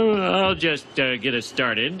 I'll just get us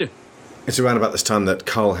started. It's around about this time that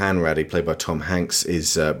Carl Hanratty, played by Tom Hanks,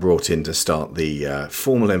 is brought in to start the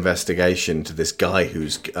formal investigation to this guy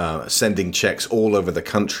who's sending checks all over the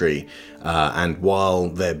country, and while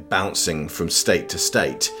they're bouncing from state to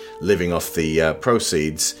state, living off the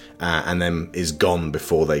proceeds, and then is gone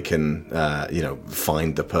before they can,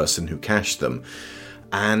 find the person who cashed them.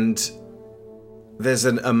 And there's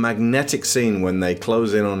a magnetic scene when they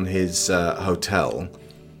close in on his hotel,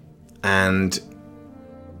 and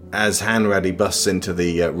as Hanratty busts into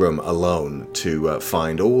the room alone to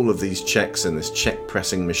find all of these checks in this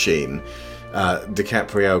check-pressing machine,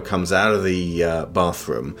 DiCaprio comes out of the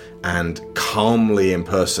bathroom and calmly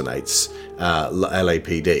impersonates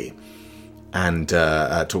LAPD and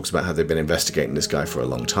talks about how they've been investigating this guy for a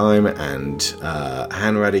long time, and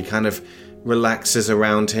Hanratty kind of relaxes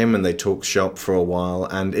around him and they talk shop for a while,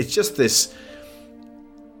 and it's just this...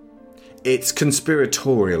 It's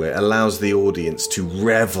conspiratorial. It allows the audience to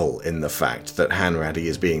revel in the fact that Hanratty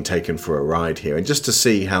is being taken for a ride here, and just to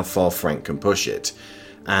see how far Frank can push it.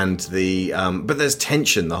 And but there's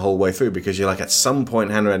tension the whole way through, because you're like, at some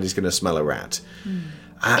point Hanratty's going to smell a rat.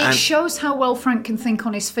 It shows how well Frank can think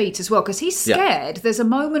on his feet as well, because he's scared. Yeah. There's a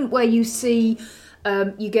moment where you see...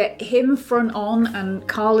 you get him front on, and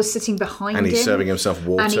Carl is sitting behind him. And he's serving himself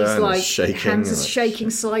water, and he's like, shaking. Hands are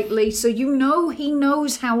shaking slightly, so you know he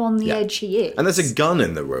knows how on the edge he is. And there's a gun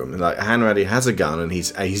in the room. Like, Hanratty has a gun, and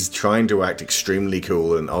he's trying to act extremely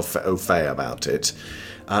cool and au fait about it.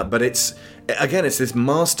 But again, it's this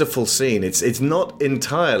masterful scene. It's not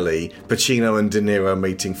entirely Pacino and De Niro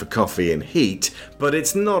meeting for coffee in Heat, but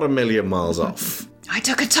it's not a million miles off. I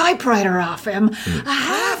took a typewriter off him a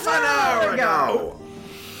half an hour ago.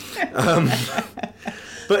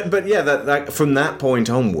 But yeah, that from that point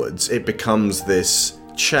onwards, it becomes this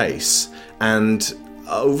chase, and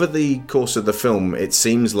over the course of the film, it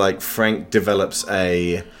seems like Frank develops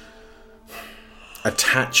a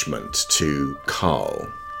attachment to Carl.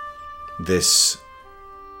 This,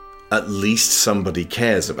 at least somebody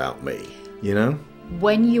cares about me, you know?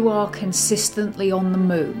 When you are consistently on the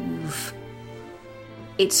move,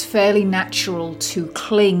 it's fairly natural to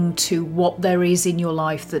cling to what there is in your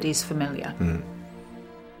life that is familiar.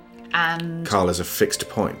 And Carl is a fixed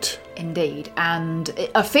point. Indeed, and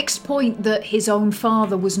a fixed point that his own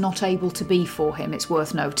father was not able to be for him, it's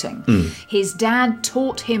worth noting. His dad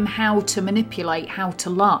taught him how to manipulate, how to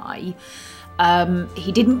lie.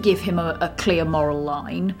 He didn't give him a clear moral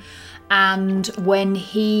line. And when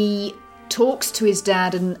he talks to his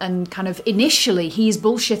dad and kind of initially he's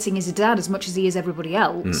bullshitting his dad as much as he is everybody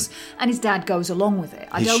else, and his dad goes along with it.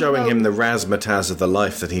 He's showing him the razzmatazz of the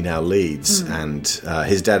life that he now leads, and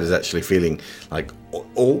his dad is actually feeling like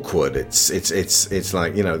awkward. It's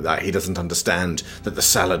like, you know, that he doesn't understand that the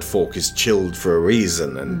salad fork is chilled for a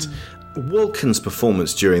reason. And Walken's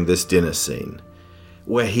performance during this dinner scene,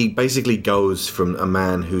 where he basically goes from a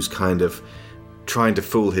man who's kind of trying to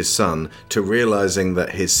fool his son to realizing that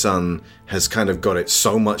his son has kind of got it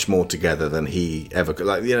so much more together than he ever could.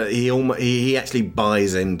 Like, you know, he actually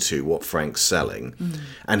buys into what Frank's selling,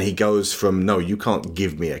 and he goes from "no, you can't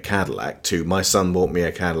give me a Cadillac" to "my son bought me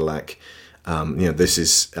a Cadillac." You know,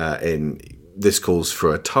 this calls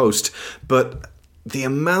for a toast. But the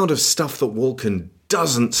amount of stuff that Walken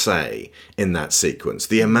doesn't say in that sequence,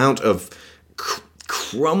 the amount of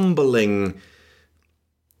crumbling.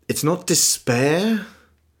 It's not despair.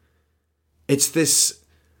 It's this,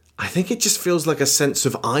 I think it just feels like a sense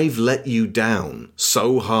of I've let you down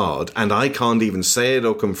so hard and I can't even say it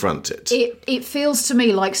or confront it. It feels to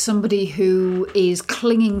me like somebody who is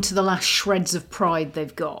clinging to the last shreds of pride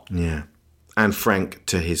they've got. Yeah. And Frank,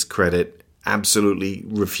 to his credit, absolutely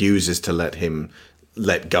refuses to let him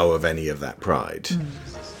let go of any of that pride.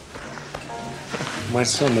 My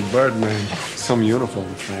son, the Birdman, some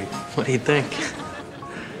uniform, Frank. What do you think?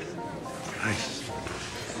 Nice.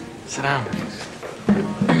 Sit down.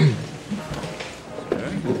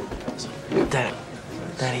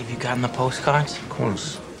 Daddy, have you gotten the postcards? Of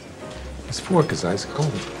course. This fork is ice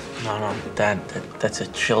cold. No, Dad, that's a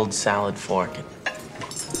chilled salad fork.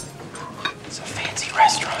 It's a fancy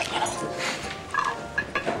restaurant, you know.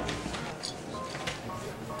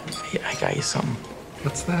 I got you something.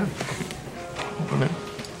 What's that? Open it.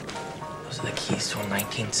 Those are the keys to a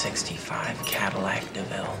 1965 Cadillac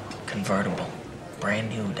DeVille. Convertible. Brand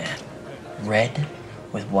new, Dad. Red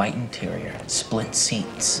with white interior. Split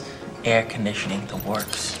seats. Air conditioning, the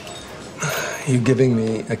works. You giving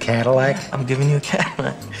me a Cadillac? I'm giving you a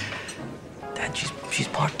Cadillac. Dad, she's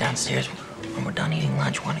parked downstairs. When we're done eating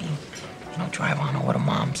lunch, why don't you drive on over to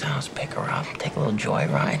Mom's house, pick her up, take a little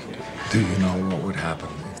joyride? Do you know what would happen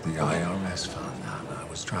if the IRS found out I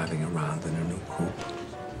was driving around in a new coupe?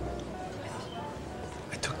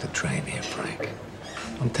 I took the train here, Frank.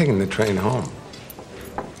 I'm taking the train home.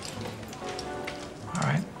 All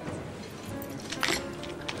right.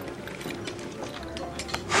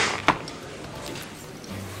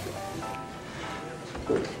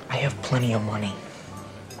 I have plenty of money.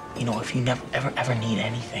 You know, if you never ever need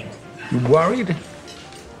anything. You worried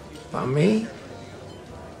about me?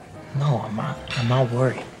 No, I'm not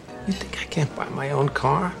worried. You think I can't buy my own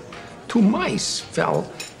car? 2 mice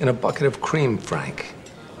fell in a bucket of cream, Frank.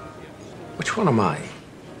 Which one am I?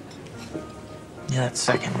 Yeah, that's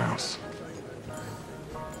second mouse.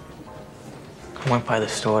 I went by the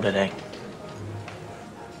store today.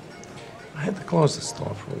 I had to close the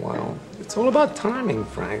store for a while. It's all about timing,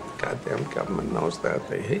 Frank. Goddamn government knows that.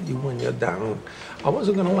 They hit you when you're down. I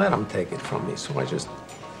wasn't gonna let them take it from me, so I just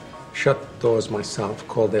shut the doors myself,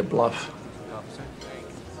 called their bluff.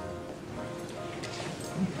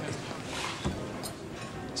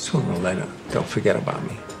 Sooner or later, they'll forget about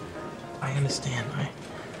me. I understand.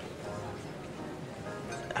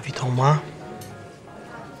 Have you told Ma?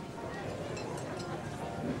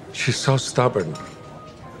 She's so stubborn.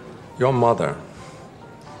 Your mother.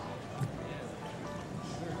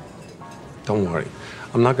 Don't worry.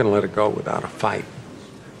 I'm not gonna let her go without a fight.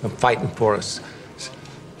 I'm fighting for us.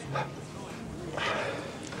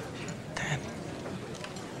 Dad.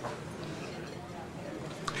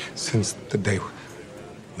 Since the day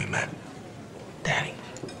we met. Daddy,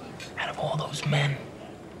 out of all those men,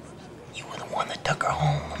 you were the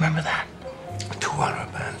home. Remember that?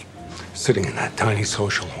 200 men sitting in that tiny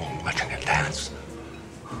social hall watching a dance.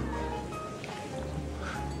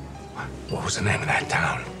 What was the name of that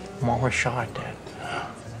town? Montmarchard, Dad.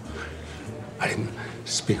 I didn't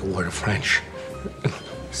speak a word of French.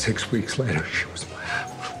 6 weeks later, she was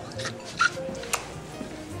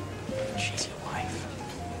She's your wife.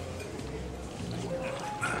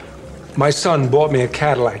 My son bought me a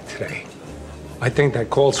Cadillac today. I think that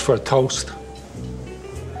calls for a toast.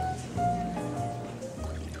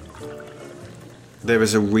 There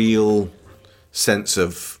is a real sense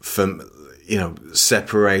of,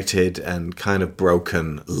 separated and kind of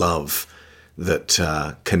broken love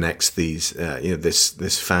that connects these,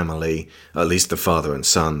 this family, at least the father and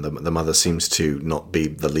son. The mother seems to not be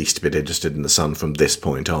the least bit interested in the son from this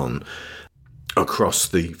point on, across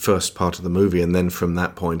the first part of the movie. And then from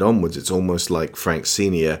that point onwards, it's almost like Frank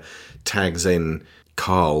Sr. tags in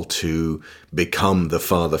Carl to become the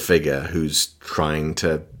father figure who's trying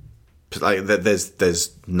to... Like,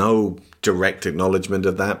 there's no direct acknowledgement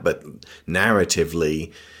of that, but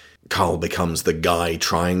narratively, Carl becomes the guy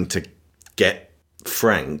trying to get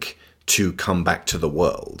Frank to come back to the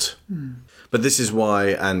world. But this is why,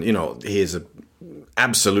 and he is a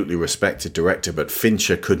absolutely respected director, but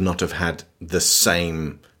Fincher could not have had the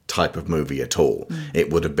same type of movie at all. It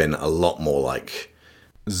would have been a lot more like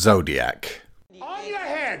Zodiac. On your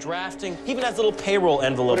head! Drafting. He even has little payroll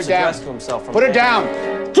envelopes Put it down. addressed to himself. Put it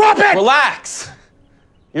down! Drop it! Relax!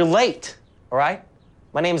 You're late, all right?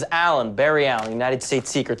 My name's Alan, Barry Allen, United States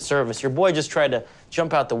Secret Service. Your boy just tried to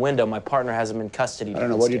jump out the window. My partner has him in custody. I don't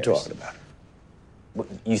know what you're talking about. What,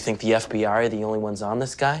 you think the FBI are the only ones on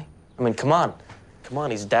this guy? I mean, come on. Come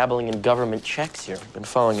on, he's dabbling in government checks here. I've been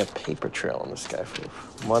following a paper trail on this guy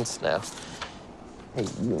for months now. Hey,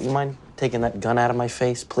 you mind taking that gun out of my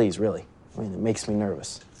face? Please, really. I mean, it makes me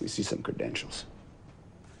nervous. We see some credentials.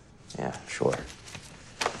 Yeah, sure.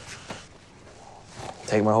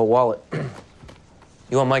 Take my whole wallet.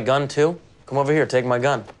 You want my gun, too? Come over here, take my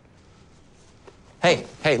gun. Hey,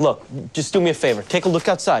 look, just do me a favor. Take a look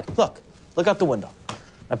outside. Look out the window.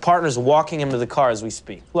 My partner's walking him to the car as we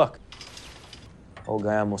speak. Look. Old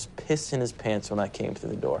guy almost pissed in his pants when I came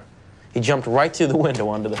through the door. He jumped right through the window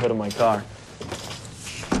onto the hood of my car.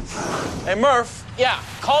 Hey, Murph, yeah,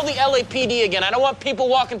 call the LAPD again. I don't want people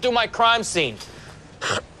walking through my crime scene.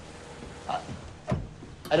 I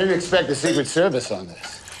didn't expect the Secret Service on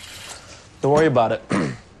this. Don't worry about it.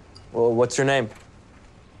 Well, what's your name?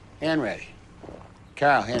 Hanratty.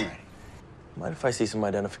 Carl Hanratty. Mind if I see some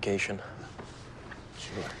identification?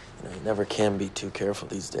 Sure. You never can be too careful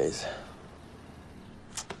these days.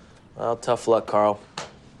 Well, tough luck, Carl.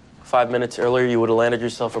 5 minutes earlier, you would have landed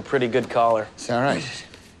yourself a pretty good collar. It's all right.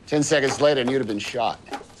 10 seconds later, and you'd have been shot.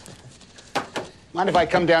 Mind if I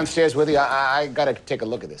come downstairs with you? I gotta take a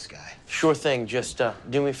look at this guy. Sure thing. Just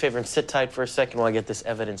do me a favor and sit tight for a second while I get this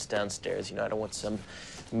evidence downstairs. I don't want some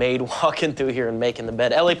maid walking through here and making the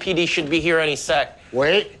bed. LAPD should be here any sec.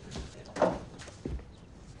 Wait.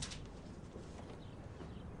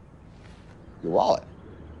 Your wallet.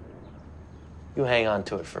 You hang on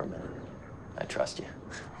to it for a minute. I trust you.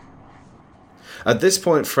 At this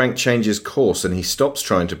point, Frank changes course and he stops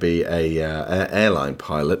trying to be an airline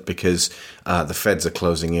pilot because the feds are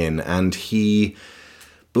closing in, and he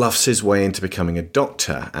bluffs his way into becoming a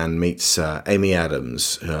doctor and meets Amy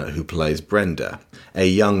Adams, who plays Brenda, a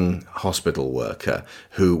young hospital worker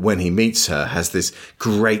who, when he meets her, has this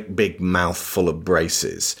great big mouth full of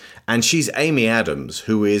braces. And she's Amy Adams,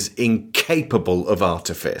 who is incapable of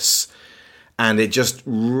artifice. And it just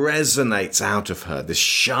resonates out of her, this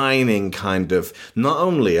shining kind of, not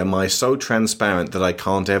only am I so transparent that I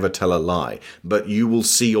can't ever tell a lie, but you will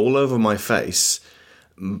see all over my face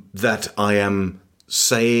that I am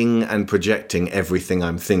saying and projecting everything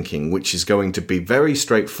I'm thinking, which is going to be very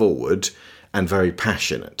straightforward and very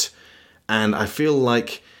passionate. And I feel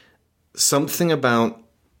like something about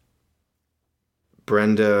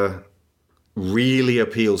Brenda really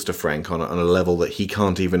appeals to Frank on a level that he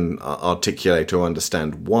can't even articulate or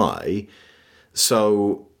understand why.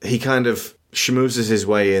 So he kind of schmoozes his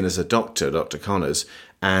way in as a doctor, Dr. Connors,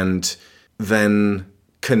 and then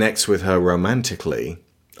connects with her romantically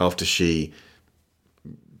after she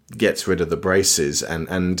gets rid of the braces.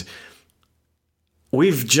 And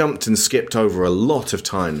we've jumped and skipped over a lot of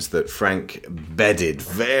times that Frank bedded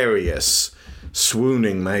various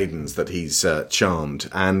swooning maidens that he's charmed,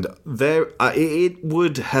 and it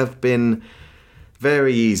would have been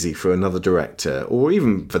very easy for another director, or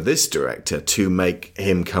even for this director, to make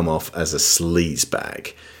him come off as a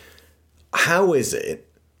sleazebag. How is it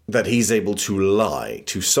that he's able to lie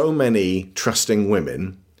to so many trusting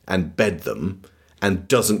women and bed them and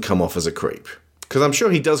doesn't come off as a creep. Because I'm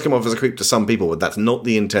sure he does come off as a creep to some people, but that's not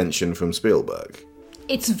the intention from Spielberg.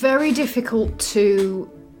 It's very difficult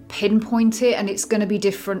to pinpoint it, and it's going to be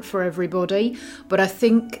different for everybody. But I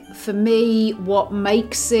think for me, what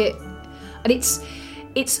makes it... And it's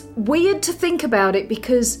weird to think about it,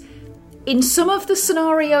 because in some of the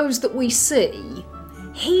scenarios that we see,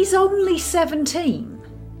 he's only 17.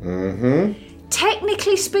 Mm-hmm.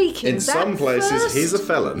 Technically speaking, in some places, he's a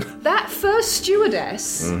felon. That first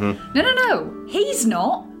stewardess... Mm-hmm. No. He's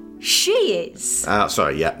not. She is.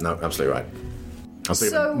 Sorry, yeah, no, absolutely right. I was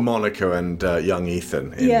thinking of Monica and young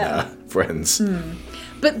Ethan in Friends.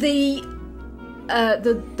 But the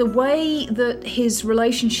way that his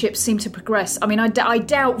relationships seem to progress, I mean, I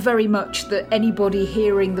doubt very much that anybody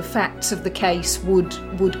hearing the facts of the case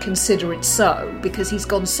would consider it so, because he's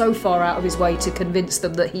gone so far out of his way to convince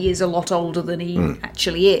them that he is a lot older than he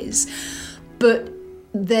actually is. But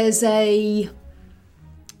there's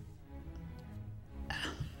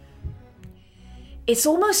it's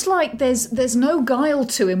almost like there's no guile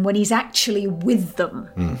to him when he's actually with them.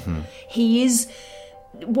 Mm-hmm. He is...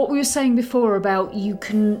 What we were saying before about you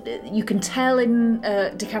can tell in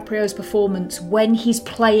DiCaprio's performance when he's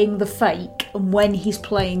playing the fake and when he's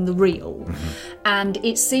playing the real. Mm-hmm. And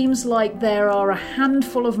it seems like there are a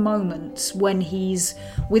handful of moments when he's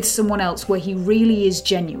with someone else where he really is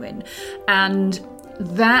genuine. And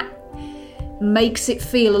that makes it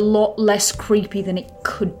feel a lot less creepy than it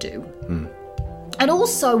could do. And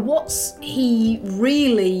also, what's he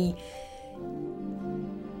really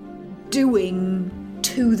doing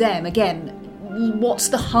to them? Again, what's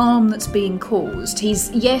the harm that's being caused?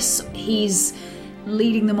 He's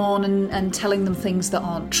leading them on and telling them things that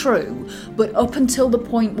aren't true, but up until the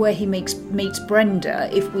point where he meets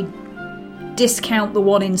Brenda, if we discount the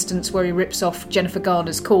one instance where he rips off Jennifer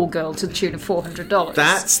Garner's call girl to the tune of $400.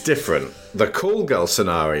 That's different. The call girl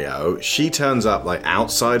scenario, she turns up like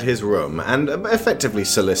outside his room and effectively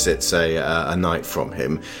solicits a night from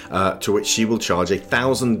him, to which she will charge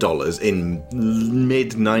 $1,000 in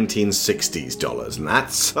mid-1960s dollars, and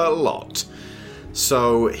that's a lot.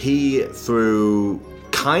 So he, through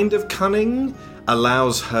kind of cunning,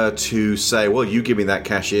 allows her to say, well, you give me that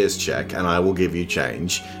cashier's check and I will give you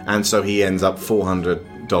change. And so he ends up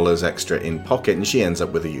 $400 extra in pocket, and she ends up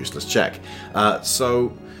with a useless check.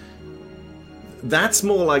 So that's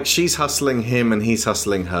more like she's hustling him and he's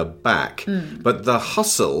hustling her back. But the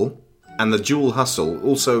hustle and the dual hustle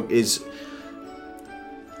also is...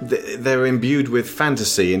 They're imbued with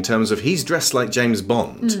fantasy in terms of he's dressed like James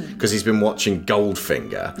Bond because he's been watching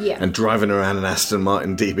Goldfinger and driving around an Aston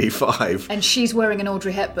Martin DB5. And she's wearing an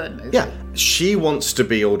Audrey Hepburn movie. Yeah, she wants to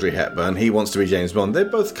be Audrey Hepburn, he wants to be James Bond. They're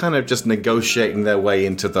both kind of just negotiating their way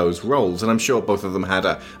into those roles, and I'm sure both of them had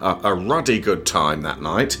a ruddy good time that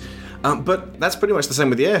night. But that's pretty much the same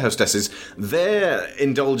with the air hostesses. They're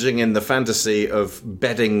indulging in the fantasy of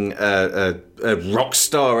bedding a rock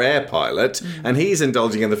star air pilot, and he's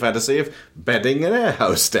indulging in the fantasy of bedding an air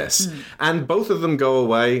hostess. And both of them go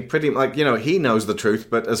away pretty like, he knows the truth,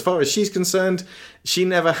 but as far as she's concerned, she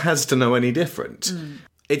never has to know any different.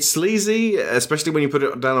 It's sleazy, especially when you put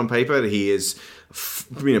it down on paper. He is,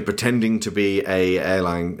 pretending to be a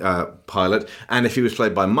airline pilot, and if he was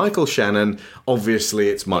played by Michael Shannon, obviously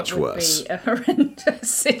it's much worse. Be a horrendous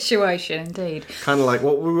situation, indeed. Kind of like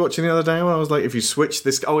what we were watching the other day when I was like, if you switch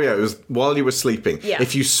this... Oh yeah, it was While You Were Sleeping. Yeah.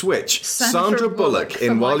 If you switch Sandra Bullock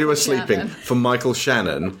in While You Were Sleeping for Michael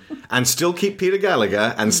Shannon, and still keep Peter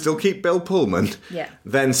Gallagher, and still keep Bill Pullman,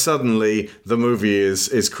 then suddenly the movie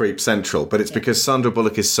is creep central. But it's because Sandra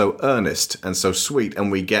Bullock is so earnest and so sweet,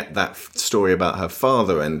 and we get that story about her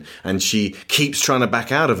father, and she keeps trying to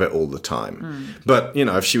back out of it all the time. But,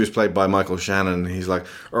 if she was played by Michael Shannon, he's like,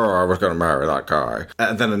 I was going to marry that guy.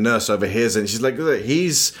 And then a nurse overhears it, and she's like,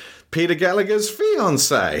 he's Peter Gallagher's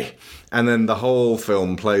fiancé. And then the whole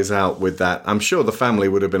film plays out with that. I'm sure the family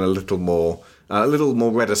would have been a little more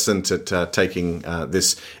reticent at taking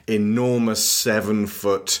this enormous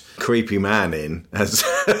 7-foot creepy man in as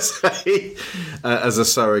a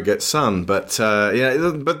surrogate son. But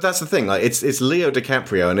but that's the thing. Like it's Leo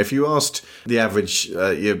DiCaprio, and if you asked the average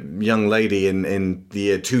young lady in the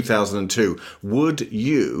year 2002, would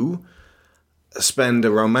you spend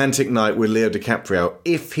a romantic night with Leo DiCaprio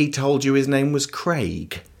if he told you his name was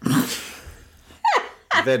Craig?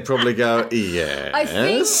 They'd probably go,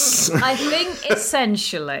 yes. I think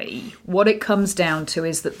essentially what it comes down to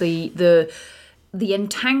is that the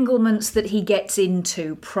entanglements that he gets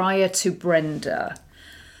into prior to Brenda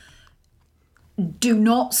do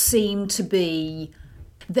not seem to be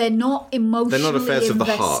they're not emotionally They're not affairs of the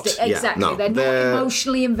heart. Exactly. Yeah, no, they're not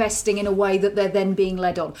emotionally investing in a way that they're then being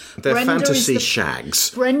led on. They're Brenda fantasy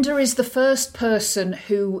shags. Brenda is the first person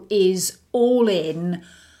who is all in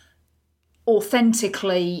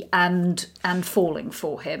authentically and falling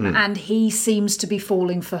for him, and he seems to be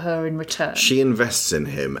falling for her in return. She invests in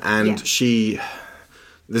him, and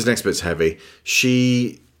this next bit's heavy.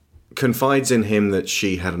 She confides in him that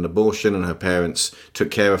she had an abortion and her parents took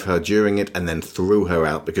care of her during it and then threw her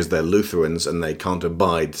out because they're Lutherans and they can't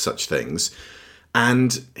abide such things.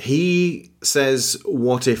 And he says,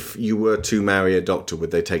 what if you were to marry a doctor?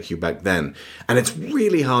 Would they take you back then? And it's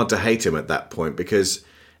really hard to hate him at that point because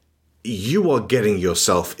you are getting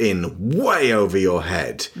yourself in way over your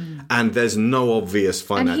head, and there's no obvious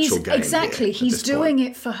financial gain. Exactly, he's doing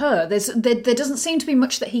it for her. There doesn't seem to be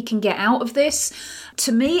much that he can get out of this.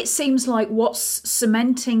 To me, it seems like what's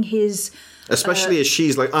cementing his... Especially as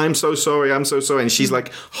she's like, I'm so sorry, and she's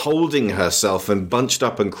like holding herself and bunched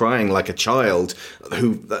up and crying like a child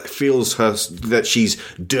who feels that she's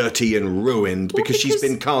dirty and ruined because she's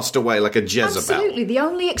been cast away like a Jezebel. Absolutely. The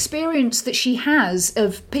only experience that she has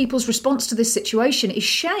of people's response to this situation is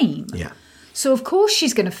shame. Yeah. So of course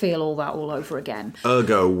she's going to feel all that all over again.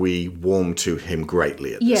 Ergo, we warm to him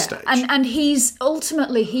greatly at this stage. And he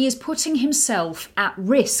is putting himself at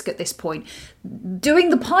risk at this point. Doing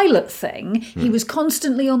the pilot thing, he was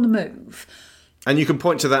constantly on the move. And you can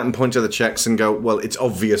point to that and point to the checks and go, well, it's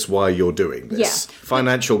obvious why you're doing this. Yeah.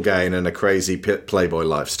 Financial gain and a crazy playboy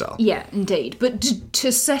lifestyle. Yeah, indeed. But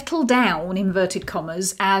to settle down, inverted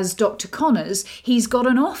commas, as Dr. Connors, he's got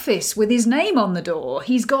an office with his name on the door.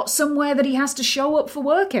 He's got somewhere that he has to show up for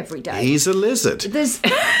work every day. He's a lizard.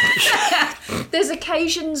 There's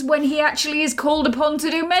occasions when he actually is called upon to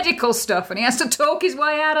do medical stuff and he has to talk his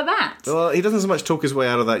way out of that. Well, he doesn't so much talk his way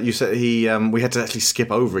out of that. You said we had to actually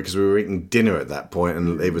skip over it because we were eating dinner at that point,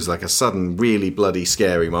 and it was like a sudden, really bloody,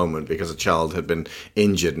 scary moment because a child had been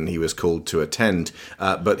injured and he was called to attend.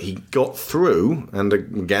 But he got through, and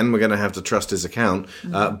again, we're going to have to trust his account,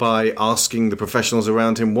 by asking the professionals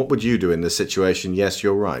around him, what would you do in this situation? Yes,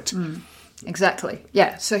 you're right. Exactly.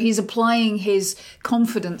 Yeah. So he's applying his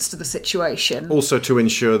confidence to the situation. Also to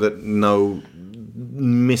ensure that no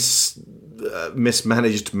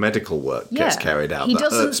mismanaged medical work gets carried out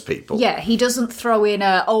that hurts people. Yeah, he doesn't throw in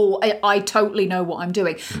I totally know what I'm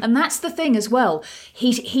doing. And that's the thing as well.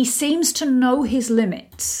 He seems to know his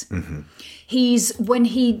limits. When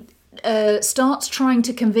he starts trying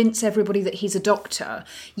to convince everybody that he's a doctor.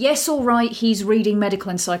 Yes, all right, he's reading medical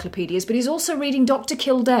encyclopedias, but he's also reading Dr.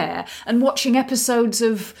 Kildare and watching episodes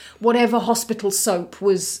of whatever hospital soap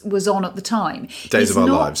was on at the time. Days of Our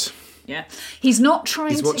Lives. Yeah. He's not trying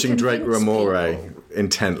He's watching Drake Ramore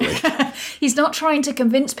intently. He's not trying to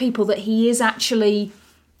convince people that he is actually...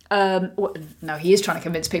 no, he is trying to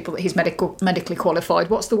convince people that he's medically qualified.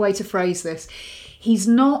 What's the way to phrase this? He's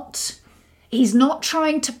not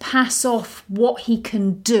trying to pass off what he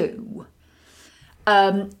can do.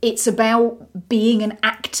 It's about being an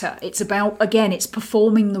actor. It's about, again, it's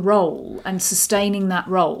performing the role and sustaining that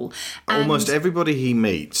role. And almost everybody he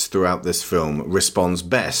meets throughout this film responds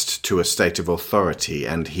best to a state of authority,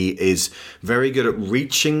 and he is very good at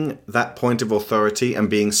reaching that point of authority and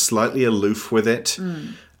being slightly aloof with it.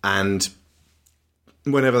 And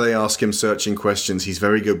whenever they ask him searching questions, he's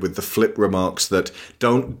very good with the flip remarks that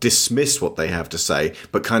don't dismiss what they have to say,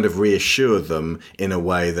 but kind of reassure them in a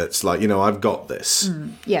way that's like, I've got this.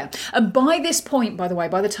 Yeah. And by this point, by the way,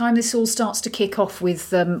 by the time this all starts to kick off with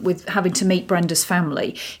having to meet Brenda's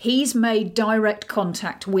family, he's made direct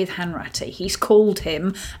contact with Hanratty. He's called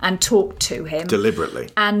him and talked to him. Deliberately.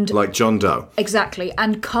 And like John Doe. Exactly.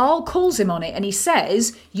 And Carl calls him on it and he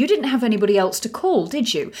says, you didn't have anybody else to call,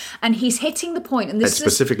 did you? And he's hitting the point, and this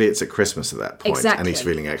specifically, it's at Christmas at that point, exactly. And he's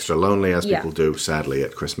feeling extra lonely, as people do, sadly,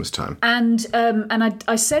 at Christmas time. And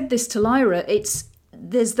I said this to Lyra.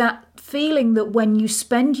 There's that feeling that when you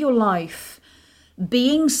spend your life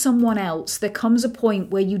being someone else, there comes a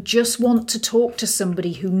point where you just want to talk to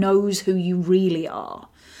somebody who knows who you really are.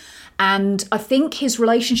 And I think his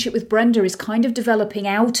relationship with Brenda is kind of developing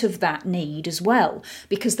out of that need as well,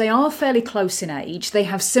 because they are fairly close in age. They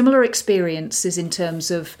have similar experiences in terms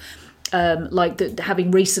of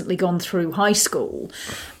having recently gone through high school,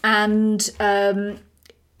 and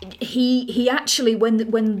he actually, when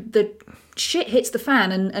the shit hits the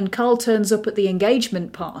fan and Carl turns up at the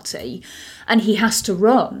engagement party and he has to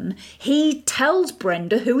run, he tells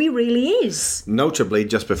Brenda who he really is. Notably,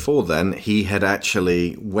 just before then, he had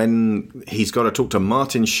actually, when he's got to talk to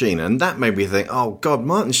Martin Sheen, and that made me think, oh God,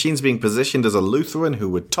 Martin Sheen's being positioned as a Lutheran who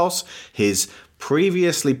would toss his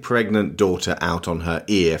previously pregnant daughter out on her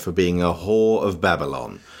ear for being a whore of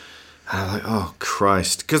Babylon. And I'm like, oh,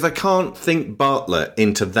 Christ. Because I can't think Bartlett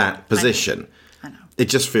into that position. I know. It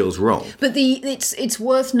just feels wrong. But it's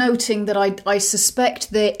worth noting that I suspect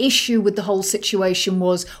their issue with the whole situation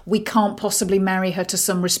was we can't possibly marry her to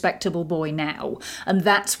some respectable boy now. And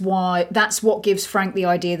that's what gives Frank the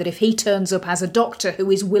idea that if he turns up as a doctor who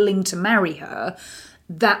is willing to marry her,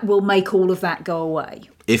 that will make all of that go away.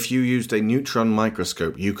 If you used a neutron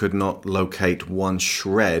microscope, you could not locate one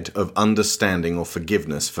shred of understanding or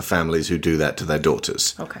forgiveness for families who do that to their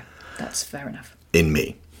daughters. Okay, that's fair enough. In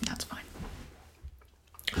me. That's fine.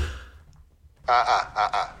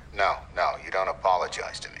 No, you don't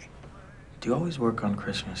apologize to me. Do you always work on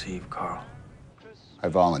Christmas Eve, Carl? I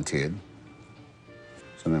volunteered.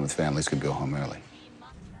 So men with families could go home early.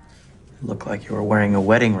 It looked like you were wearing a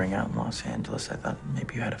wedding ring out in Los Angeles. I thought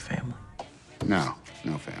maybe you had a family. No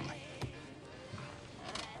family.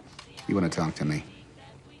 You want to talk to me?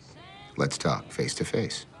 Let's talk face to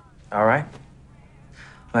face. All right.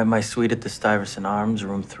 I'm at my suite at the Stuyvesant Arms,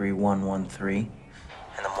 room 3113.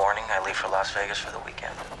 In the morning, I leave for Las Vegas for the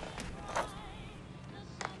weekend.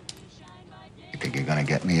 You think you're gonna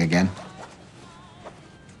get me again?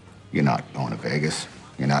 You're not going to Vegas.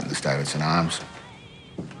 You're not in the Stuyvesant Arms.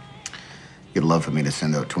 You'd love for me to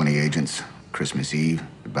send out 20 agents Christmas Eve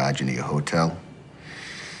to barge into your hotel,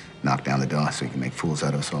 knock down the door so you can make fools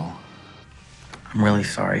out of us all. I'm really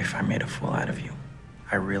sorry if I made a fool out of you.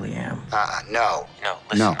 I really am. No. No,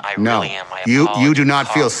 listen, I really am. I You apologize. do not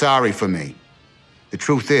feel sorry for me. The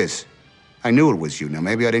truth is, I knew it was you. Now,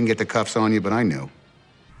 maybe I didn't get the cuffs on you, but I knew.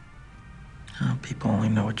 Oh, people only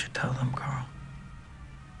know what you tell them, Carl.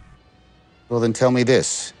 Well, then tell me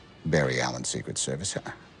this, Barry Allen, Secret Service.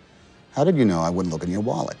 How did you know I wouldn't look in your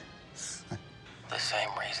wallet? The same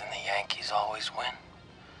reason the Yankees always win.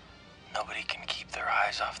 Nobody can keep their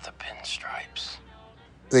eyes off the pinstripes.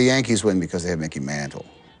 The Yankees win because they have Mickey Mantle.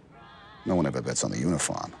 No one ever bets on the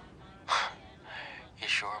uniform. You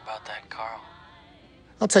sure about that, Carl?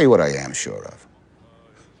 I'll tell you what I am sure of.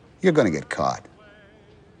 You're gonna get caught.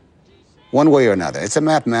 One way or another. It's a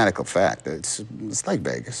mathematical fact. It's like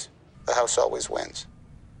Vegas. The house always wins.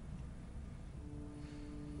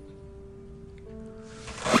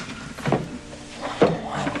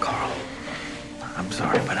 Well, Carl, I'm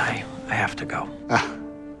sorry, but I have to go.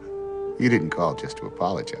 You didn't call just to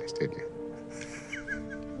apologize, did you?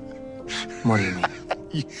 What do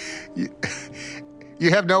you mean?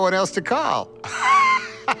 You have no one else to call.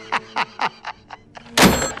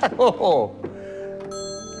 Oh.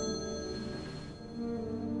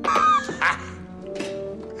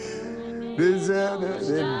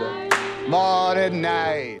 Morning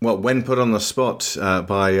night. Well, when put on the spot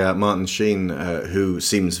by Martin Sheen,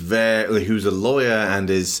 who's a lawyer and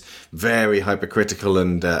is very hypercritical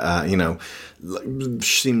and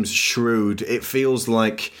seems shrewd, it feels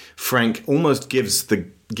like Frank almost gives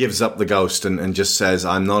up the ghost and just says,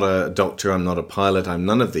 "I'm not a doctor, I'm not a pilot, I'm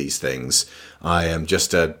none of these things. I am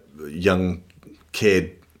just a young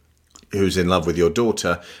kid who's in love with your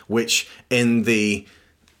daughter," which, in the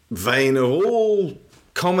vein of all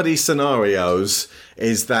comedy scenarios,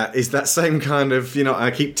 is that same kind of,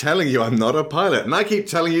 I keep telling you I'm not a pilot, and I keep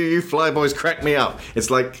telling you flyboys crack me up. It's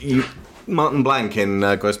like Martin Blank in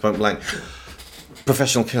Grosse Pointe Blank.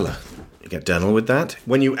 Professional killer. You get done with that.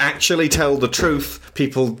 When you actually tell the truth,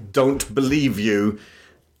 people don't believe you.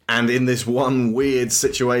 And in this one weird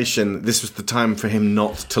situation, this was the time for him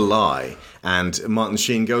not to lie. And Martin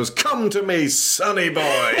Sheen goes, "Come to me, sonny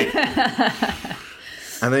boy."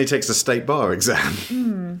 And then he takes a state bar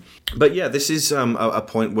exam. But yeah, this is a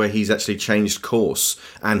point where he's actually changed course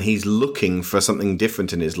and he's looking for something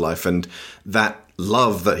different in his life. And that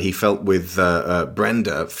love that he felt with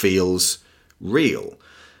Brenda feels real.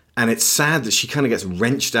 And it's sad that she kind of gets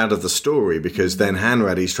wrenched out of the story because then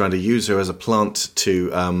Hanratty's trying to use her as a plant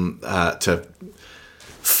to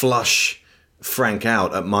flush Frank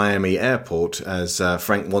out at Miami Airport as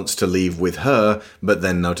Frank wants to leave with her, but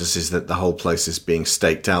then notices that the whole place is being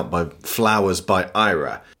staked out by flowers by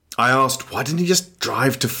Ira. I asked, why didn't he just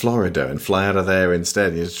drive to Florida and fly out of there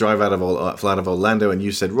instead? You just fly out of Orlando, and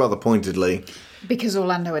you said rather pointedly, because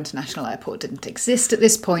Orlando International Airport didn't exist at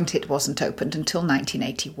this point. It wasn't opened until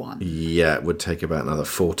 1981. Yeah, it would take about another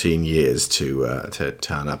 14 years to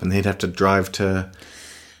turn up, and he'd have to drive to...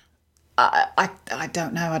 I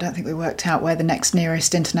don't know. I don't think we worked out where the next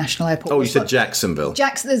nearest international airport was. Oh, you said Jacksonville.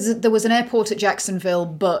 There was an airport at Jacksonville,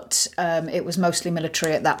 but it was mostly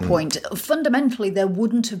military at that point. Fundamentally, there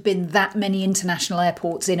wouldn't have been that many international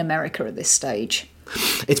airports in America at this stage.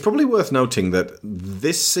 It's probably worth noting that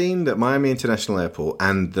this scene at Miami International Airport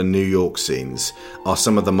and the New York scenes are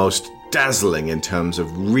some of the most dazzling in terms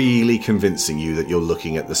of really convincing you that you're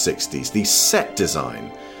looking at the 60s. The set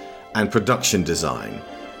design and production design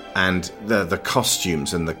and the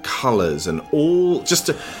costumes and the colours and all, just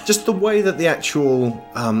the way that the actual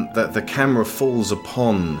the camera falls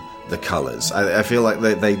upon the colours. I feel like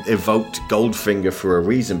they evoked Goldfinger for a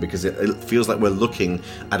reason, because it feels like we're looking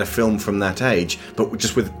at a film from that age, but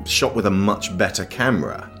just shot with a much better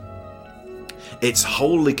camera. It's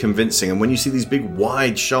wholly convincing, and when you see these big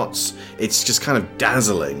wide shots, it's just kind of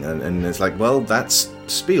dazzling, and it's like, well, that's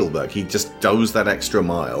Spielberg. He just goes that extra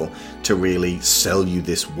mile to really sell you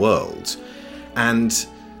this world. And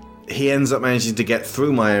he ends up managing to get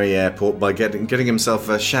through Miami Airport by getting himself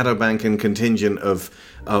a shadow bank and contingent of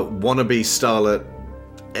wannabe starlet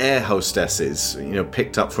air hostesses,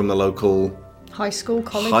 picked up from the local high school,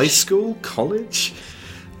 college.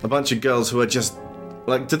 A bunch of girls who are just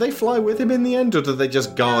like, do they fly with him in the end, or do they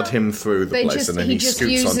just guard him through the place and then he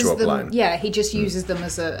scoots onto a plane? Yeah, he just uses them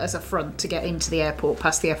as a front to get into the airport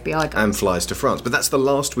past the FBI guys. And flies to France. But that's the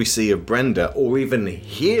last we see of Brenda, or even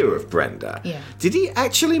hear of Brenda. Yeah. Did he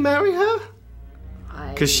actually marry her?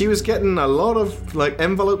 Because she was getting a lot of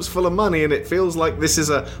envelopes full of money, and it feels like this is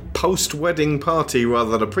a post-wedding party rather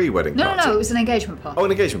than a pre-wedding party. No, it was an engagement party. Oh,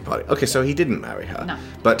 an engagement party. Okay, so he didn't marry her. No.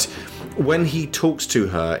 But when he talks to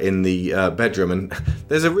her in the bedroom, and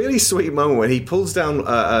there's a really sweet moment when he pulls down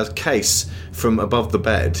a case from above the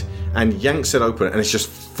bed and yanks it open, and it's just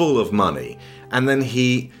full of money. And then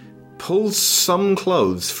he pulls some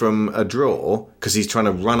clothes from a drawer because he's trying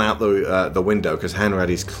to run out the window because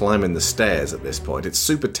Hanratty's climbing the stairs at this point. It's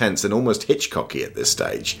super tense and almost Hitchcocky at this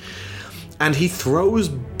stage. And he throws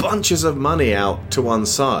bunches of money out to one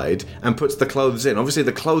side and puts the clothes in. Obviously,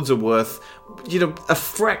 the clothes are worth, a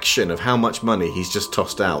fraction of how much money he's just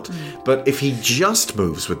tossed out. But if he just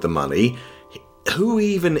moves with the money, who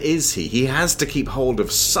even is he? He has to keep hold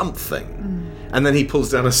of something. And then he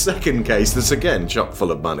pulls down a second case that's again chock full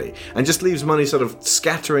of money and just leaves money sort of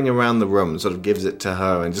scattering around the room, sort of gives it to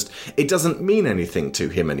her, and just, it doesn't mean anything to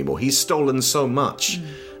him anymore. He's stolen so much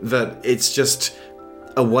that it's just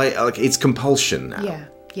a way, like, it's compulsion now.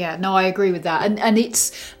 Yeah, no, I agree with that. And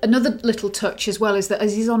it's another little touch as well, is that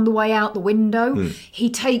as he's on the way out the window, he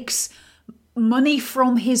takes money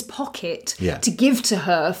from his pocket to give to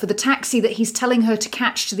her for the taxi that he's telling her to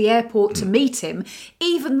catch to the airport to meet him,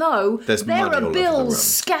 even though there are bills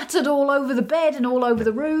scattered all over the bed and all over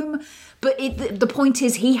the room. But the point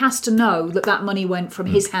is, he has to know that money went from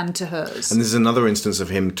his hand to hers. And there's another instance of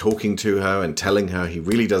him talking to her and telling her he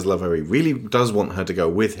really does love her, he really does want her to go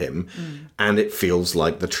with him, and it feels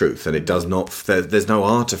like the truth. And it does not, there's no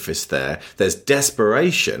artifice there. There's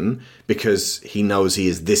desperation because he knows he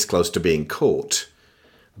is this close to being caught.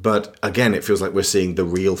 But again, it feels like we're seeing the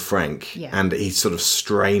real Frank, and he's sort of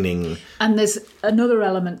straining. And there's another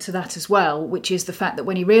element to that as well, which is the fact that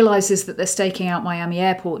when he realises that they're staking out Miami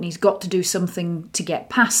Airport and he's got to do something to get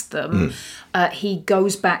past them, he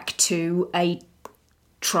goes back to a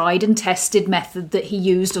tried and tested method that he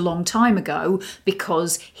used a long time ago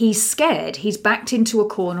because he's scared. He's backed into a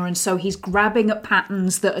corner, and so he's grabbing at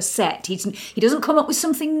patterns that are set. He doesn't come up with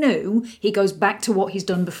something new. He goes back to what he's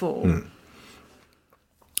done before.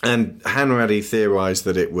 And Hanratty theorised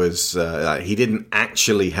that it was he didn't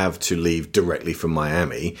actually have to leave directly from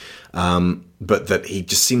Miami, but that he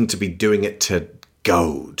just seemed to be doing it to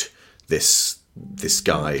goad this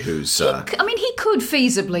guy who's... he could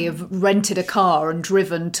feasibly have rented a car and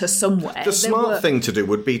driven to somewhere. The smart thing to do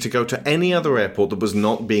would be to go to any other airport that was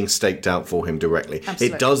not being staked out for him directly.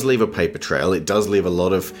 Absolutely. It does leave a paper trail. It does leave a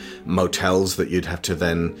lot of motels that you'd have to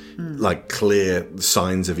then clear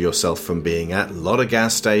signs of yourself from being at. A lot of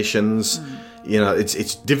gas stations.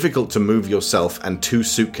 It's difficult to move yourself and 2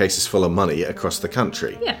 suitcases full of money across the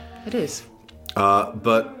country. Yeah, it is.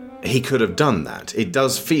 But he could have done that. It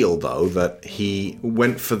does feel, though, that he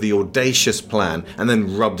went for the audacious plan and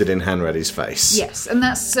then rubbed it in Hanratty's face. Yes, and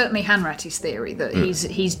that's certainly Hanratty's theory, that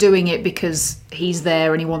he's doing it because he's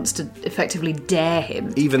there and he wants to effectively dare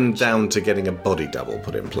him. Even down to getting a body double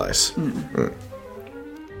put in place.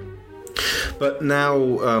 But now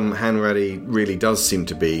Hanratty really does seem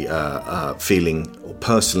to be feeling or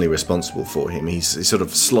personally responsible for him. He's sort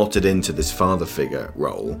of slotted into this father figure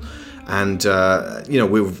role. And,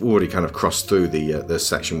 we've already kind of crossed through the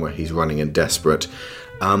section where he's running and desperate.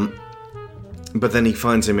 But then he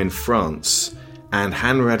finds him in France, and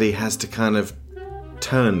Hanratty has to kind of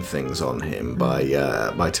turn things on him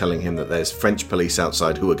by telling him that there's French police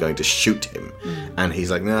outside who are going to shoot him. And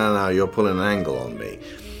he's like, no, you're pulling an angle on me.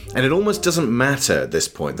 And it almost doesn't matter at this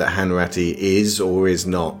point that Hanratty is or is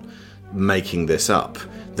not making this up.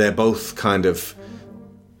 They're both kind of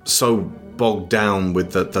so bogged down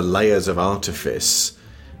with the layers of artifice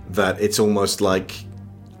that it's almost like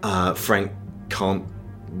Frank can't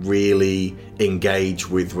really engage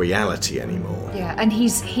with reality anymore. Yeah, and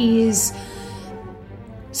he is...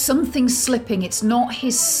 Something's slipping. It's not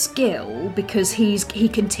his skill, because he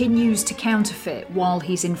continues to counterfeit while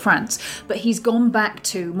he's in France. But he's gone back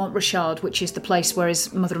to Montrechard, which is the place where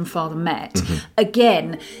his mother and father met. Mm-hmm.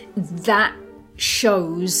 Again, that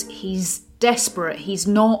shows he's desperate. He's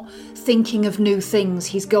not thinking of new things.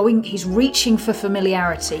 He's reaching for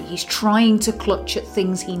familiarity. He's trying to clutch at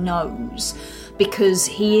things he knows, because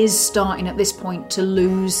he is starting at this point to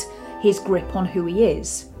lose his grip on who he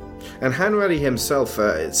is. And Hanratty himself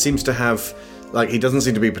seems to have, he doesn't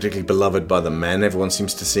seem to be particularly beloved by the men. Everyone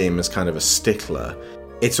seems to see him as kind of a stickler.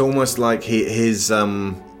 It's almost like he's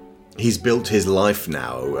built his life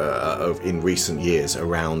now in recent years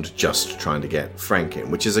around just trying to get Frank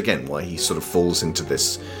in, which is, again, why he sort of falls into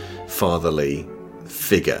this fatherly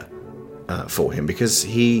figure for him, because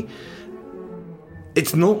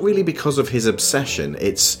it's not really because of his obsession,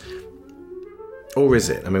 or is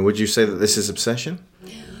it? I mean, would you say that this is obsession?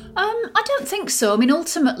 I don't think so. I mean,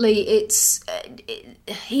 ultimately, it's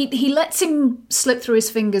he lets him slip through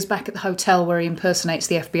his fingers back at the hotel where he impersonates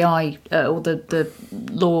the FBI or the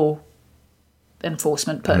law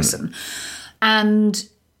enforcement person, and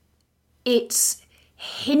it's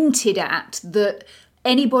hinted at that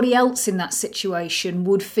anybody else in that situation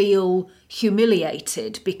would feel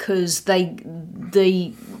humiliated because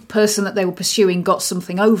the person that they were pursuing got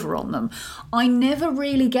something over on them. I never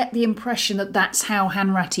really get the impression that that's how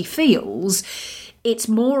Hanratty feels. It's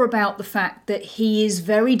more about the fact that he is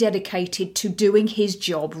very dedicated to doing his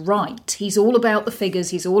job right. He's all about the figures.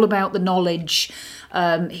 He's all about the knowledge.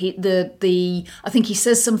 I think he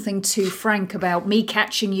says something to Frank about, me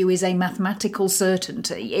catching you is a mathematical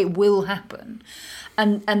certainty. It will happen.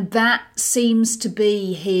 And that seems to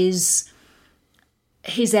be his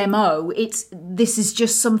MO. This is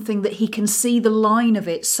just something that he can see the line of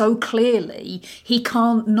it so clearly, he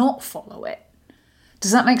can't not follow it.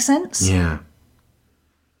 Does that make sense? Yeah.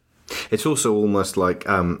 It's also almost like,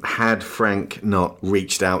 had Frank not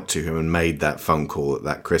reached out to him and made that phone call at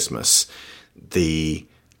that Christmas, I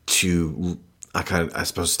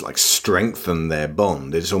suppose, strengthen their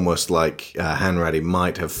bond. It's almost like Hanratty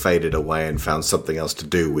might have faded away and found something else to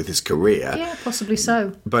do with his career. Yeah, possibly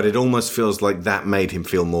so. But it almost feels like that made him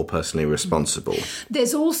feel more personally responsible.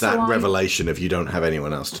 There's also that revelation of you don't have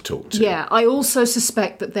anyone else to talk to. Yeah, I also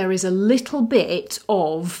suspect that there is a little bit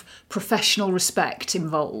of professional respect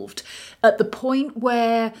involved. At the point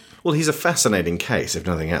where... Well, he's a fascinating case, if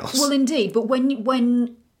nothing else. Well, indeed. But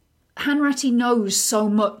when Hanratty knows so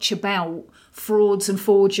much about frauds and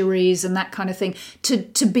forgeries and that kind of thing,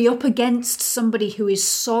 to be up against somebody who is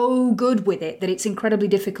so good with it that it's incredibly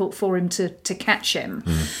difficult for him to catch him,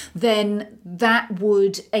 then that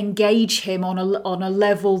would engage him on a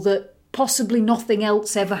level that possibly nothing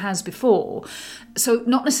else ever has before. So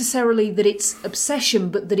not necessarily that it's obsession,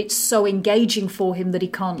 but that it's so engaging for him that he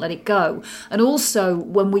can't let it go. And also,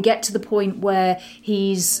 when we get to the point where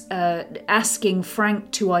he's asking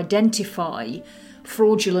Frank to identify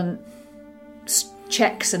fraudulent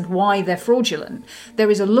checks and why they're fraudulent,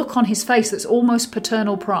 there is a look on his face that's almost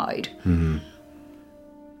paternal pride. Mm-hmm.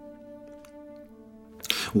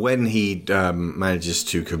 When he manages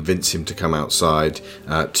to convince him to come outside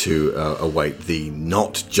to await the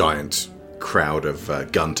not giant crowd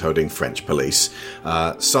of gun-toting French police,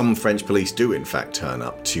 some French police do in fact turn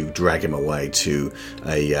up to drag him away to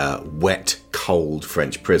a wet, cold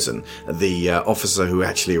French prison. The officer who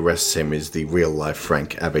actually arrests him is the real-life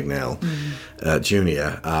Frank Abagnale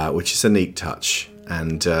Jr., which is a neat touch.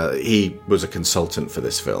 And he was a consultant for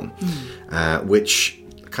this film, which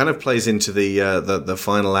kind of plays into the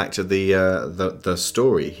final act of the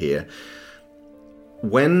story here.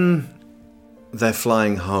 When they're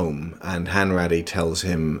flying home and Hanratty tells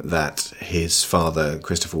him that his father,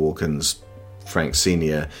 Christopher Walken's Frank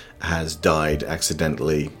Sr., has died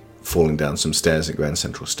accidentally falling down some stairs at Grand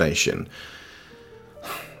Central Station,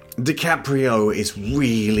 DiCaprio is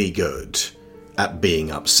really good at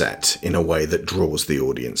being upset in a way that draws the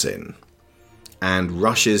audience in, and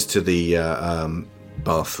rushes to the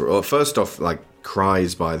bathroom. Or first off,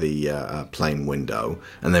 cries by the plane window,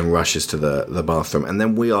 and then rushes to the bathroom, and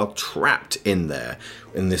then we are trapped in there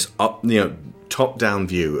in this top-down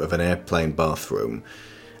view of an airplane bathroom,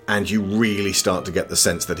 And you really start to get the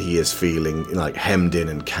sense that he is feeling like hemmed in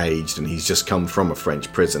and caged, and he's just come from a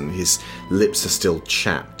French prison. His lips are still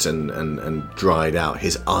chapped and dried out.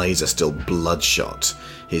 His eyes are still bloodshot.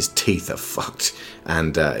 His teeth are fucked.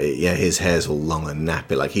 And his hair's all long and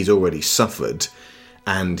nappy. Like, he's already suffered,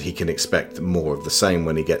 and he can expect more of the same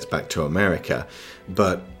when he gets back to America.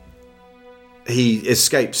 But he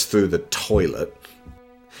escapes through the toilet.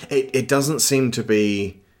 It doesn't seem to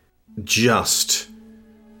be just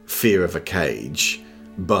fear of a cage,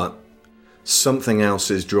 but something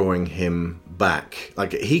else is drawing him back.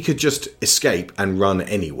 Like, he could just escape and run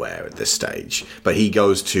anywhere at this stage, but he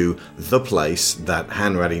goes to the place that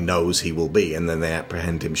Hanratty knows he will be, and then they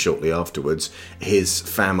apprehend him shortly afterwards, his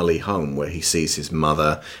family home, where he sees his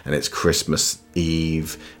mother, and it's Christmas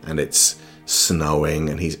Eve, and it's snowing,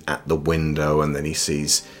 and he's at the window, and then he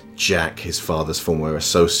sees Jack, his father's former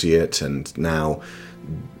associate, and now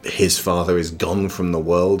his father is gone from the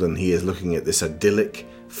world, and he is looking at this idyllic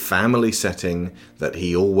family setting that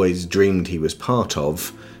he always dreamed he was part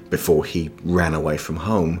of before he ran away from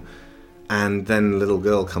home. And then the little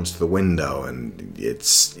girl comes to the window, and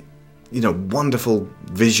it's, wonderful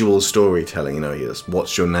visual storytelling.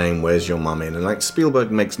 What's your name, where's your mum in? And like,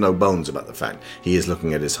 Spielberg makes no bones about the fact he is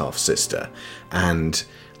looking at his half-sister, and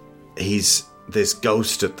he's this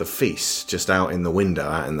ghost at the feast, just out in the window,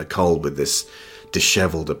 out in the cold, with this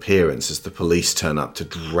dishevelled appearance as the police turn up to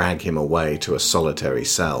drag him away to a solitary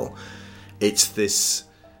cell. It's this...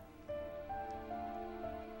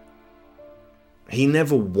 He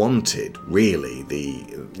never wanted, really,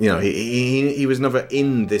 he was never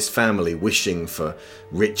in this family wishing for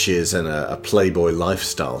riches and a playboy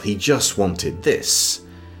lifestyle. He just wanted this.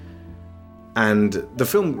 And the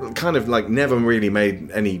film kind of never really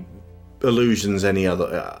made any allusions any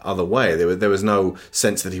other way. There was no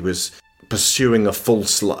sense that he was pursuing a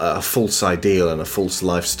false ideal and a false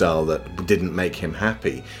lifestyle that didn't make him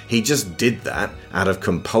happy. He just did that out of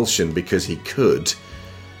compulsion because he could.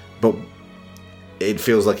 But it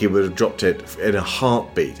feels like he would have dropped it in a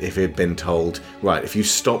heartbeat if he'd been told, right, if you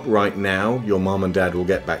stop right now, your mom and dad will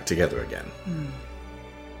get back together again.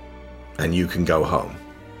 And you can go home.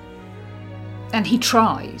 And he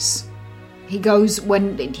tries. He goes,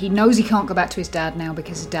 when he knows he can't go back to his dad now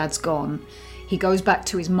because his dad's gone, he goes back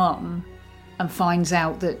to his mum and finds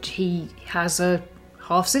out that he has a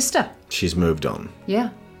half-sister. She's moved on.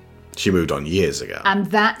 Yeah. She moved on years ago. And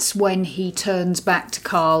that's when he turns back to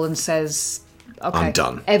Carl and says, okay, I'm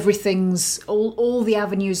done. Everything's, all the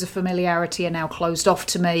avenues of familiarity are now closed off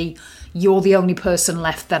to me. You're the only person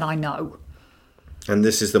left that I know. And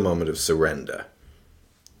this is the moment of surrender.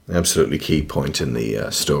 Absolutely key point in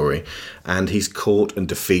the story. And he's caught and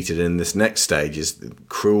defeated, and this next stage is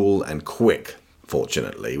cruel and quick,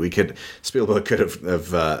 fortunately. Spielberg could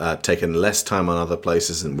have taken less time on other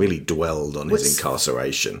places and really dwelled on his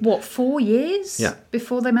incarceration. What, 4 years? Yeah.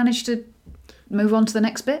 Before they managed to move on to the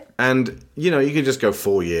next bit? And, you could just go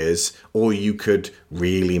 4 years, or you could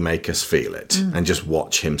really make us feel it and just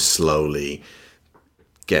watch him slowly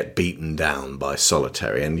get beaten down by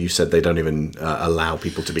solitary. And you said they don't even allow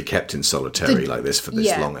people to be kept in solitary like this for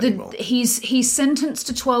this long anymore. He's sentenced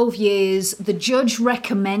to 12 years. The judge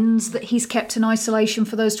recommends that he's kept in isolation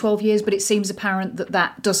for those 12 years, but it seems apparent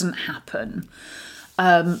that doesn't happen.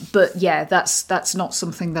 But yeah, that's not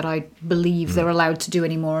something that I believe they're allowed to do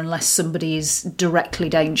anymore unless somebody is directly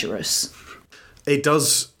dangerous. It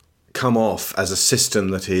does come off as a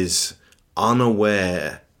system that is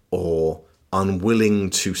unaware or unwilling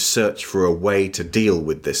to search for a way to deal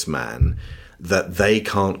with this man that they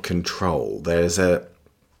can't control. There's a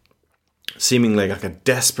seemingly like a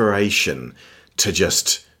desperation to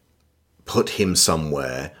just put him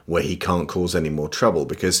somewhere where he can't cause any more trouble,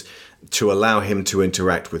 because to allow him to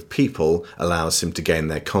interact with people allows him to gain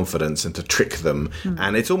their confidence and to trick them.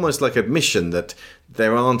 And it's almost like admission that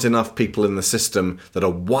there aren't enough people in the system that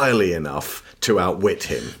are wily enough to outwit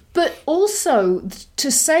him. But also,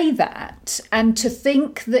 to say that and to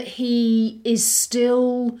think that he is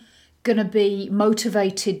still going to be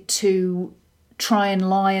motivated to try and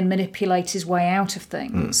lie and manipulate his way out of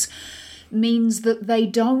things means that they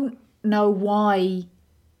don't know why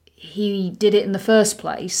he did it in the first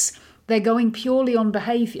place. They're going purely on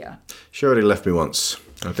behaviour. She already left me once.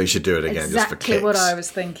 I don't think she'd do it again just for kicks. Exactly what I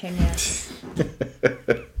was thinking, yes.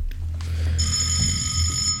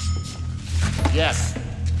 Yes.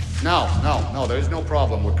 No, there is no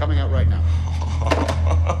problem. We're coming out right now.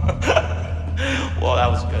 Well, that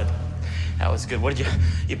was good. That was good. What did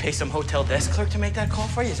you pay some hotel desk clerk to make that call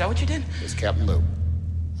for you? Is that what you did? It's Captain Luke.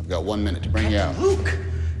 I've got 1 minute to bring you out.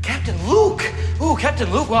 Captain Luke! Ooh,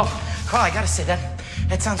 Captain Luke. Well, Carl, I gotta say,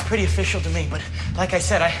 That sounds pretty official to me, but like I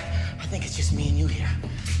said, I think it's just me and you here.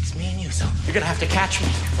 It's me and you, so you're gonna have to catch me.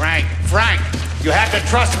 Frank, you have to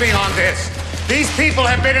trust me on this. These people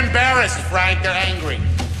have been embarrassed, Frank. They're angry.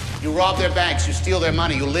 You rob their banks, you steal their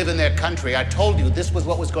money, you live in their country. I told you this was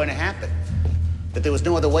what was going to happen. That there was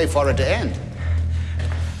no other way for it to end.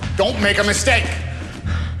 Don't make a mistake.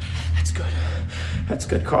 That's good. That's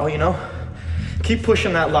good, Carl, you know? Keep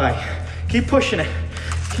pushing that lie. Keep pushing it.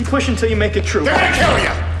 Keep pushing until you make it true. They're gonna kill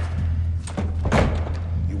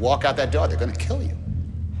you! You walk out that door, they're gonna kill you.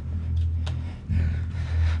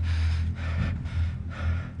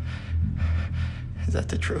 Is that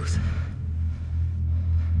the truth?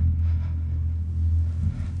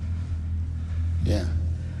 Yeah.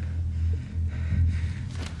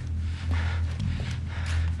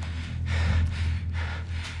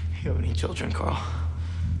 You have any children, Carl?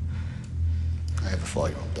 I have a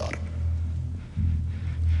 4-year-old daughter.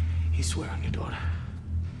 You swear on your daughter?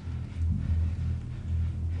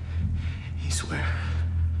 You swear?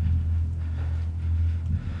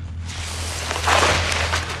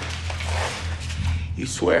 You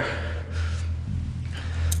swear?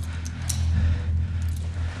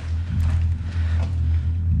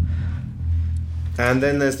 And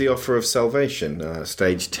then there's the offer of salvation,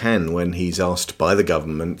 stage 10, when he's asked by the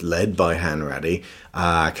government, led by Hanratty,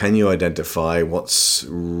 can you identify what's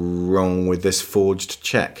wrong with this forged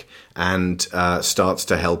check? And starts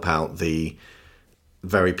to help out the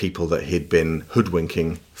very people that he'd been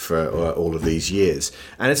hoodwinking for all of these years.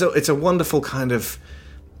 And it's a wonderful kind of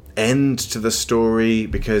end to the story,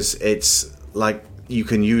 because it's like you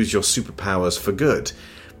can use your superpowers for good.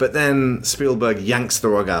 But then Spielberg yanks the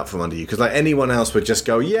rug out from under you, because like anyone else would just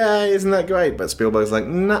go, yeah, isn't that great? But Spielberg's like,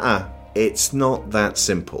 nah, it's not that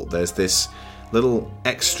simple. There's this little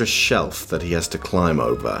extra shelf that he has to climb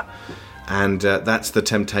over. And that's the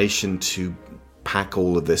temptation to pack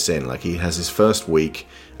all of this in. Like, he has his first week,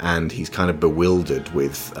 and he's kind of bewildered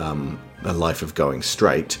with a life of going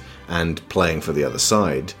straight and playing for the other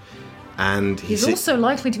side. And he's also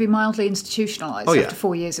likely to be mildly institutionalised after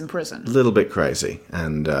 4 years in prison. A little bit crazy,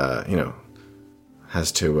 and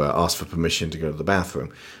has to ask for permission to go to the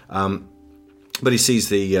bathroom. But he sees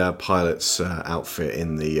the pilot's outfit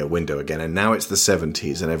in the window again, and now it's the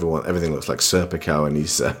 70s, and everything looks like Serpico, and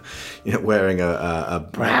he's wearing a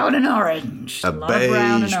brown and orange, a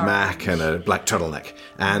beige Mac and a black turtleneck,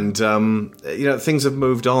 and things have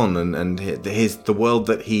moved on, and the world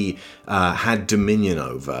that he had dominion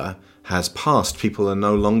over has passed. People are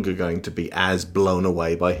no longer going to be as blown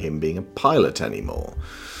away by him being a pilot anymore.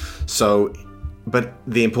 So, but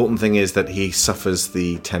the important thing is that he suffers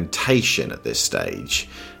the temptation at this stage,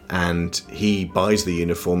 and he buys the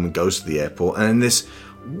uniform and goes to the airport, and in this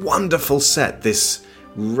wonderful set, this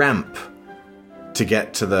ramp to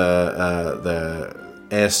get to the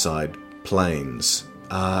airside planes,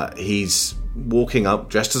 he's walking up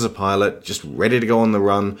dressed as a pilot, just ready to go on the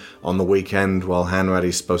run on the weekend, while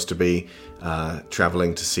Hanratty's supposed to be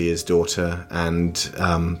travelling to see his daughter, and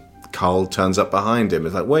Carl turns up behind him.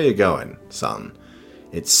 It's like, where are you going, son?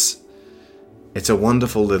 It's a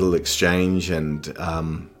wonderful little exchange,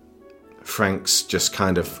 and Frank's just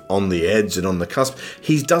kind of on the edge and on the cusp.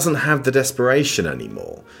 He doesn't have the desperation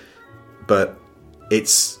anymore, but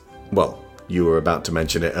it's, well, you were about to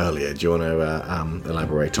mention it earlier. Do you want to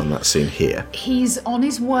elaborate on that scene here? He's on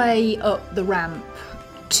his way up the ramp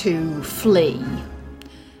to flee,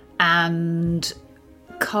 and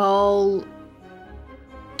Carl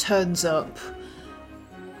turns up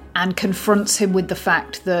and confronts him with the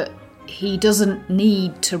fact that he doesn't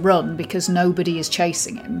need to run because nobody is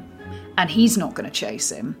chasing him, and he's not going to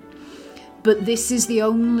chase him. But this is the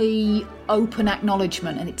only open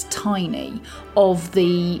acknowledgement, and it's tiny, of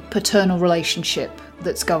the paternal relationship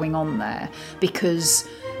that's going on there. Because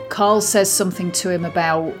Carl says something to him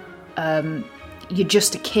about, you're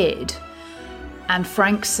just a kid. And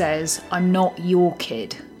Frank says, I'm not your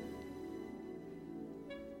kid.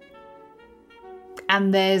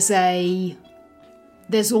 And there's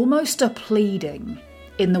almost a pleading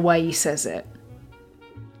in the way he says it.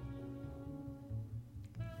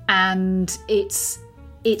 And it's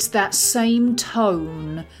that same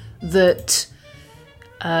tone that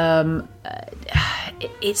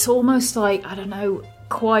it's almost like, I don't know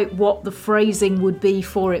quite what the phrasing would be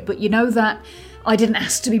for it, but you know that I didn't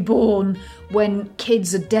ask to be born when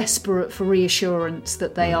kids are desperate for reassurance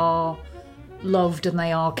that they are loved and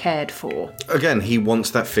they are cared for. Again, he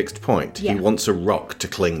wants that fixed point. Yeah. He wants a rock to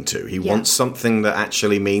cling to. He wants something that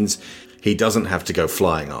actually means he doesn't have to go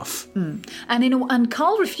flying off. And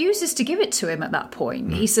Carl refuses to give it to him at that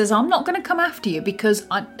point. He says, I'm not going to come after you because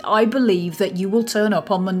I believe that you will turn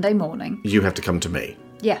up on Monday morning. You have to come to me.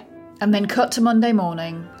 Yeah. And then cut to Monday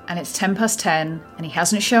morning, and it's 10:10, and he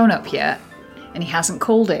hasn't shown up yet, and he hasn't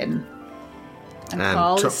called in. And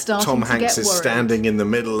Carl is starting Tom to Hanks get is worried. standing in the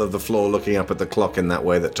middle of the floor looking up at the clock in that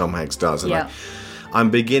way that Tom Hanks does. And I'm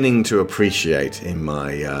beginning to appreciate in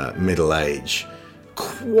my middle age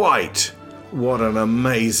quite what an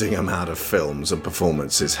amazing amount of films and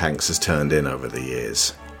performances Hanks has turned in over the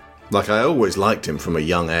years. Like, I always liked him from a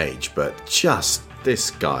young age, but just this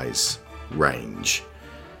guy's range.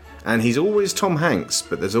 And he's always Tom Hanks,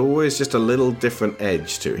 but there's always just a little different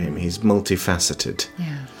edge to him. He's multifaceted.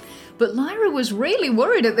 Yeah. But Lyra was really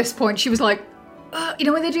worried at this point. She was like, you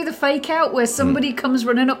know when they do the fake out where somebody comes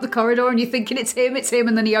running up the corridor and you're thinking it's him,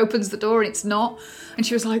 and then he opens the door and it's not. And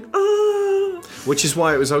she was like, oh. Which is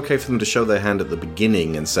why it was okay for them to show their hand at the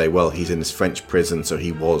beginning and say, well, he's in this French prison, so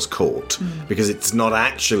he was caught. Because it's not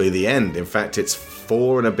actually the end. In fact, it's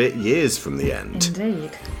 4 and a bit years from the end.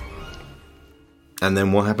 Indeed. And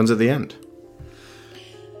then what happens at the end?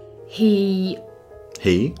 He,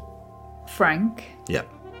 Frank, yeah,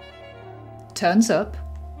 turns up,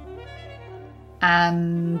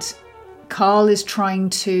 and Carl is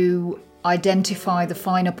trying to identify the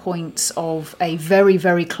finer points of a very,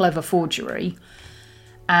 very clever forgery,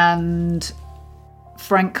 and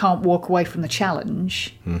Frank can't walk away from the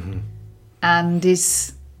challenge, and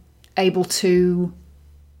is able to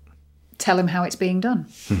tell him how it's being done.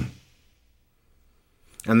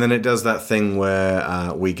 And then it does that thing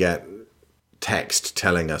where we get text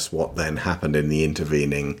telling us what then happened in the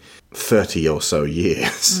intervening 30 or so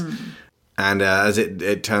years. And as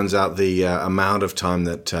it turns out, the amount of time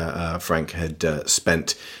that Frank had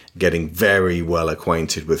spent getting very well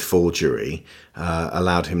acquainted with forgery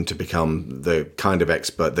allowed him to become the kind of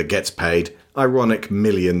expert that gets paid, ironic,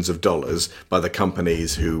 millions of dollars by the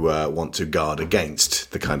companies who want to guard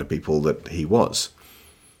against the kind of people that he was.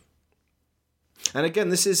 And again,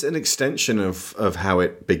 this is an extension of how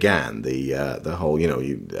it began. The whole,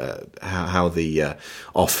 how the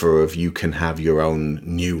offer of you can have your own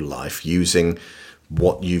new life using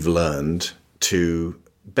what you've learned to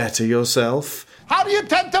better yourself. How do you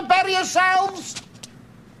intend to better yourselves?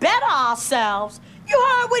 Better ourselves? You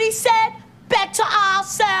heard what he said? Better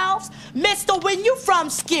ourselves? Mister, when you from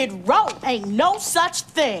Skid Row, ain't no such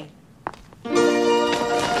thing.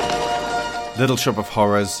 Little Shop of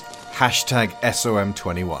Horrors.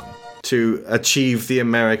 #SOM21. To achieve the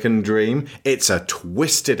American dream. It's a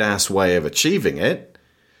twisted-ass way of achieving it,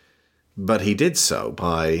 but he did so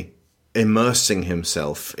by immersing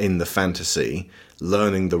himself in the fantasy,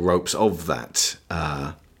 learning the ropes of that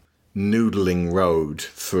noodling road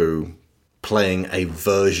through playing a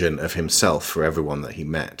version of himself for everyone that he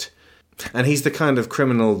met. And he's the kind of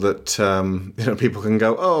criminal that people can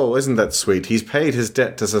go, oh, isn't that sweet? He's paid his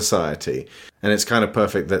debt to society. And it's kind of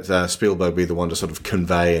perfect that Spielberg be the one to sort of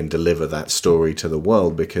convey and deliver that story to the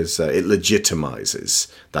world, because it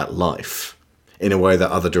legitimizes that life in a way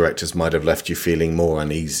that other directors might have left you feeling more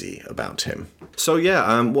uneasy about him. So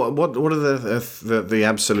yeah, what are the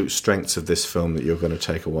absolute strengths of this film that you're going to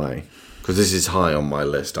take away? Because this is high on my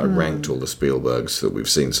list. I ranked all the Spielbergs that we've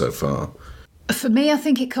seen so far. For me, I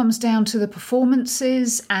think it comes down to the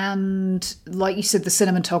performances and, like you said, the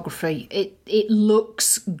cinematography. It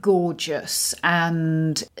looks gorgeous,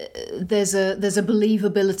 and there's a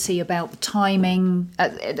believability about the timing,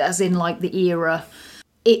 as in like the era.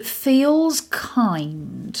 It feels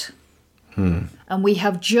kind. And we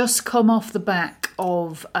have just come off the back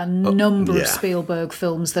of a number of Spielberg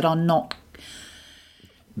films that are not.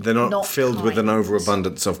 They're not filled with an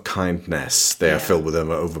overabundance of kindness. They are filled with an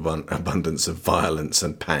overabundance of violence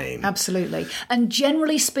and pain. Absolutely. And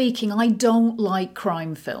generally speaking, I don't like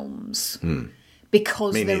crime films.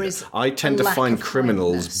 Because there is I tend to find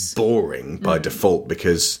criminals boring by default,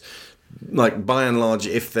 because, like, by and large,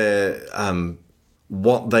 if they're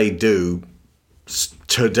what they do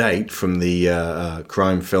to date from the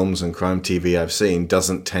crime films and crime TV I've seen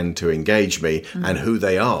doesn't tend to engage me, and who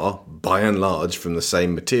they are, by and large, from the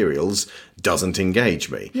same materials, doesn't engage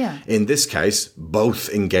me. Yeah. In this case, both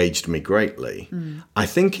engaged me greatly. I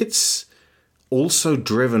think it's also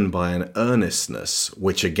driven by an earnestness,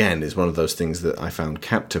 which again is one of those things that I found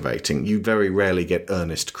captivating. You very rarely get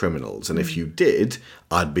earnest criminals, and if you did,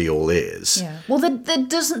 I'd be all ears. Yeah. Well, there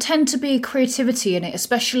doesn't tend to be creativity in it,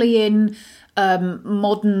 especially in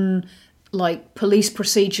modern like police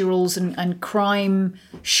procedurals and crime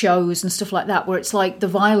shows and stuff like that, where it's like the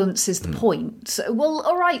violence is the point. So, well,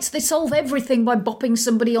 all right, so they solve everything by bopping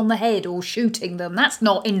somebody on the head or shooting them. That's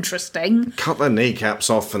not interesting. Cut their kneecaps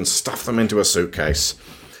off and stuff them into a suitcase.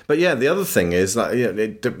 But yeah, the other thing is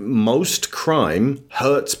that most crime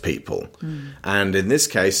hurts people. And in this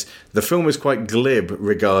case, the film is quite glib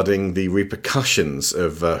regarding the repercussions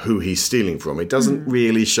of who he's stealing from. It doesn't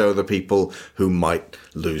really show the people who might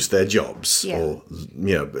lose their jobs or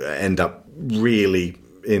end up really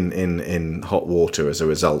in hot water as a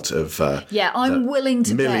result of I'm willing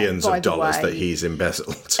to millions bet, by of dollars the way, that he's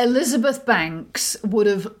embezzled. Elizabeth Banks would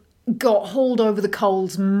have got hauled over the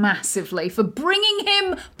coals massively for bringing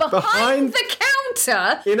him behind the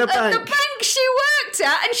counter in a at bank. the bank she worked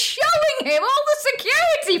at and showing him all the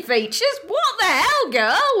security features. What the hell,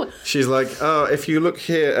 girl? She's like, oh, if you look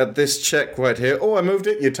here at this check right here, oh, I moved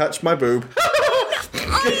it, you touched my boob.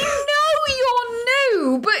 I know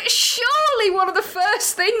you're new, but surely one of the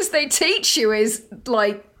first things they teach you is,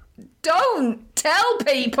 like, don't tell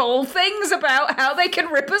people things about how they can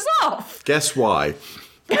rip us off. Guess why?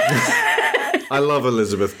 I love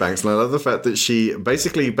Elizabeth Banks, and I love the fact that she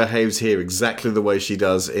basically behaves here exactly the way she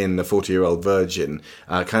does in The 40-Year-Old Virgin,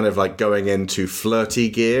 kind of like going into flirty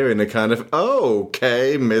gear in a kind of, oh,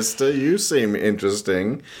 okay, mister, you seem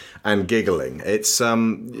interesting, and giggling. It's, I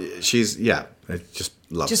just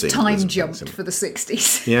love just seeing time Elizabeth jumped Banks. for the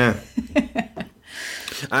 60s. Yeah.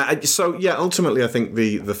 Ultimately, I think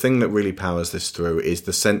the thing that really powers this through is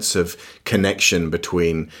the sense of connection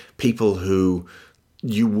between people who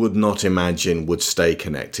you would not imagine would stay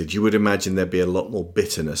connected. You would imagine there'd be a lot more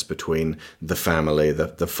bitterness between the family, the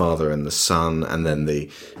father and the son, and then the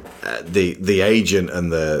agent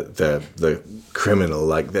and the criminal.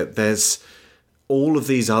 Like that, there's all of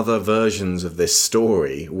these other versions of this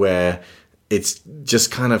story where it's just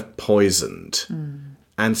kind of poisoned,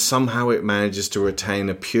 and somehow it manages to retain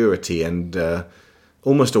a purity and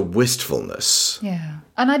almost a wistfulness. Yeah.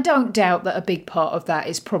 And I don't doubt that a big part of that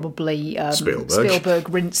is probably Spielberg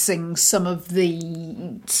rinsing some of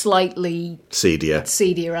the slightly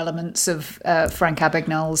seedier elements of Frank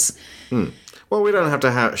Abagnale's. Well, we don't have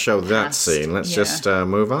to show that scene. Let's just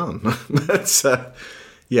move on. It's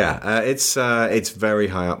very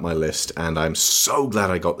high up my list, and I'm so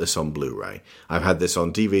glad I got this on Blu-ray. I've had this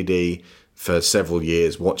on DVD for several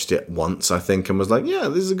years, watched it once, I think, and was like, yeah,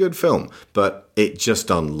 this is a good film. But it just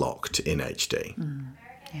unlocked in HD.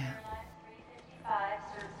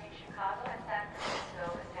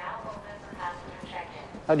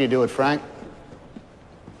 How'd you do it, Frank?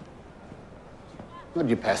 How'd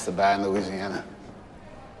you pass the bar in Louisiana?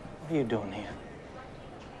 What are you doing here?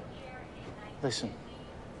 Listen,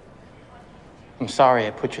 I'm sorry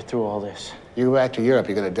I put you through all this. You go back to Europe,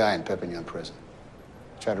 you're gonna die in Perpignan prison.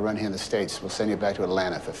 Try to run here in the States, we'll send you back to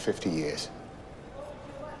Atlanta for 50 years.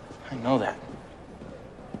 I know that.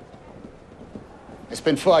 I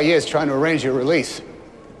spent 4 years trying to arrange your release.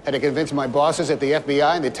 Had to convince my bosses at the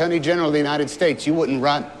FBI and the Attorney General of the United States you wouldn't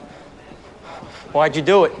run. Why'd you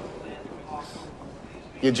do it?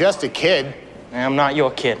 You're just a kid. I'm not your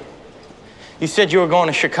kid. You said you were going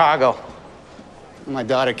to Chicago. My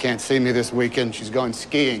daughter can't see me this weekend. She's going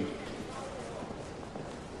skiing.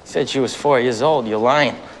 Said she was 4 years old. You're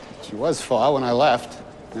lying. She was 4 when I left.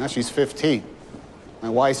 Now she's 15. My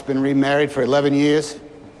wife's been remarried for 11 years.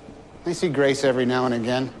 I see Grace every now and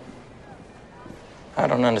again. I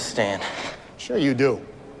don't understand. Sure you do.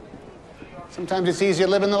 Sometimes it's easier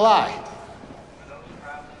living the lie.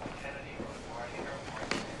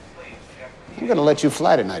 I'm gonna let you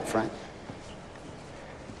fly tonight, Frank.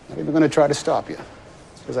 Not even gonna try to stop you.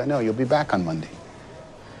 Because I know you'll be back on Monday.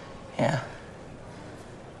 Yeah.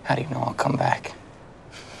 How do you know I'll come back?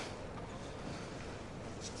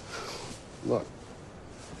 Look.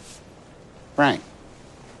 Frank,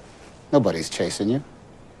 nobody's chasing you.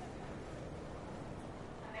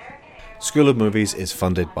 School of Movies is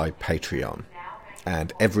funded by Patreon.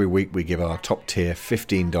 And every week we give our top tier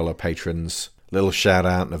 $15 patrons a little shout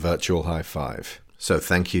out and a virtual high five. So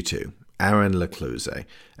thank you to Aaron Lecluse,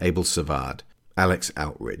 Abel Savard, Alex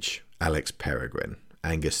Outridge, Alex Peregrine,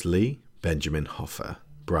 Angus Lee, Benjamin Hoffer,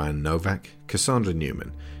 Brian Novak, Cassandra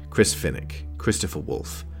Newman, Chris Finnick, Christopher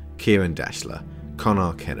Wolfe, Kieran Dashler,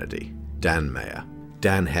 Connor Kennedy, Dan Mayer,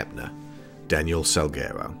 Dan Hepner, Daniel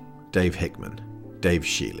Salguero, Dave Hickman, Dave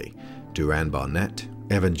Shealy, Duran Barnett,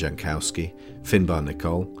 Evan Jankowski, Finbar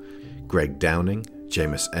Nicole, Greg Downing,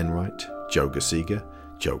 Jameis Enright, Joe Gasiga,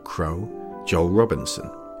 Joe Crow, Joel Robinson,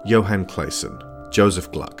 Johan Clayson,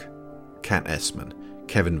 Joseph Gluck, Kat Essman,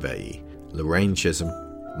 Kevin Veilly, Lorraine Chisholm,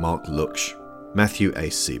 Mark Luksch, Matthew A.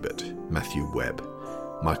 Siebert, Matthew Webb,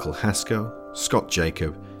 Michael Haskell, Scott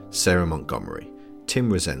Jacob, Sarah Montgomery,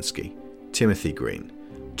 Tim Rosensky, Timothy Green,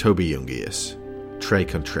 Toby Jungius, Trey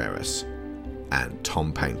Contreras, and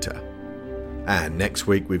Tom Painter. And next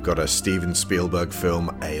week we've got a Steven Spielberg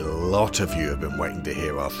film a lot of you have been waiting to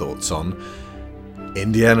hear our thoughts on,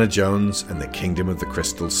 Indiana Jones and the Kingdom of the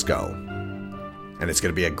Crystal Skull. And it's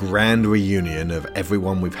going to be a grand reunion of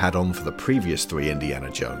everyone we've had on for the previous 3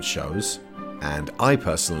 Indiana Jones shows, and I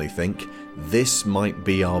personally think this might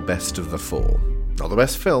be our best of the 4. Not the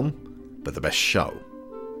best film, but the best show.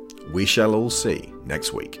 We shall all see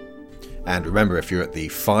next week. And remember, if you're at the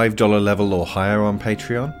 $5 level or higher on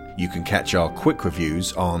Patreon, you can catch our quick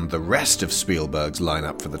reviews on the rest of Spielberg's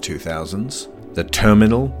lineup for the 2000s. The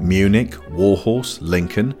Terminal, Munich, Warhorse,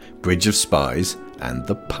 Lincoln, Bridge of Spies, and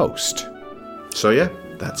The Post. So yeah,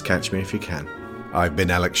 that's Catch Me If You Can. I've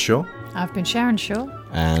been Alex Shaw. I've been Sharon Shaw.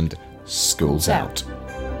 And School's out.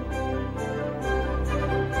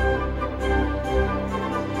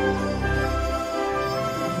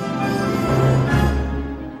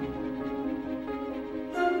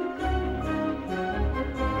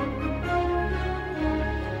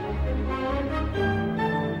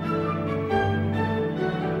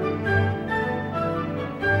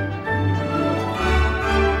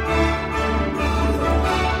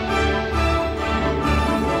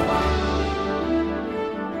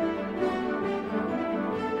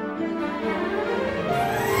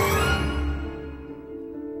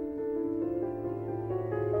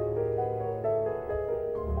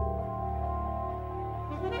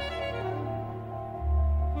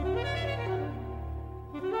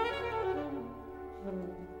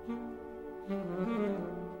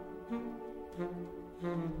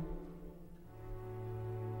 Mm-hmm.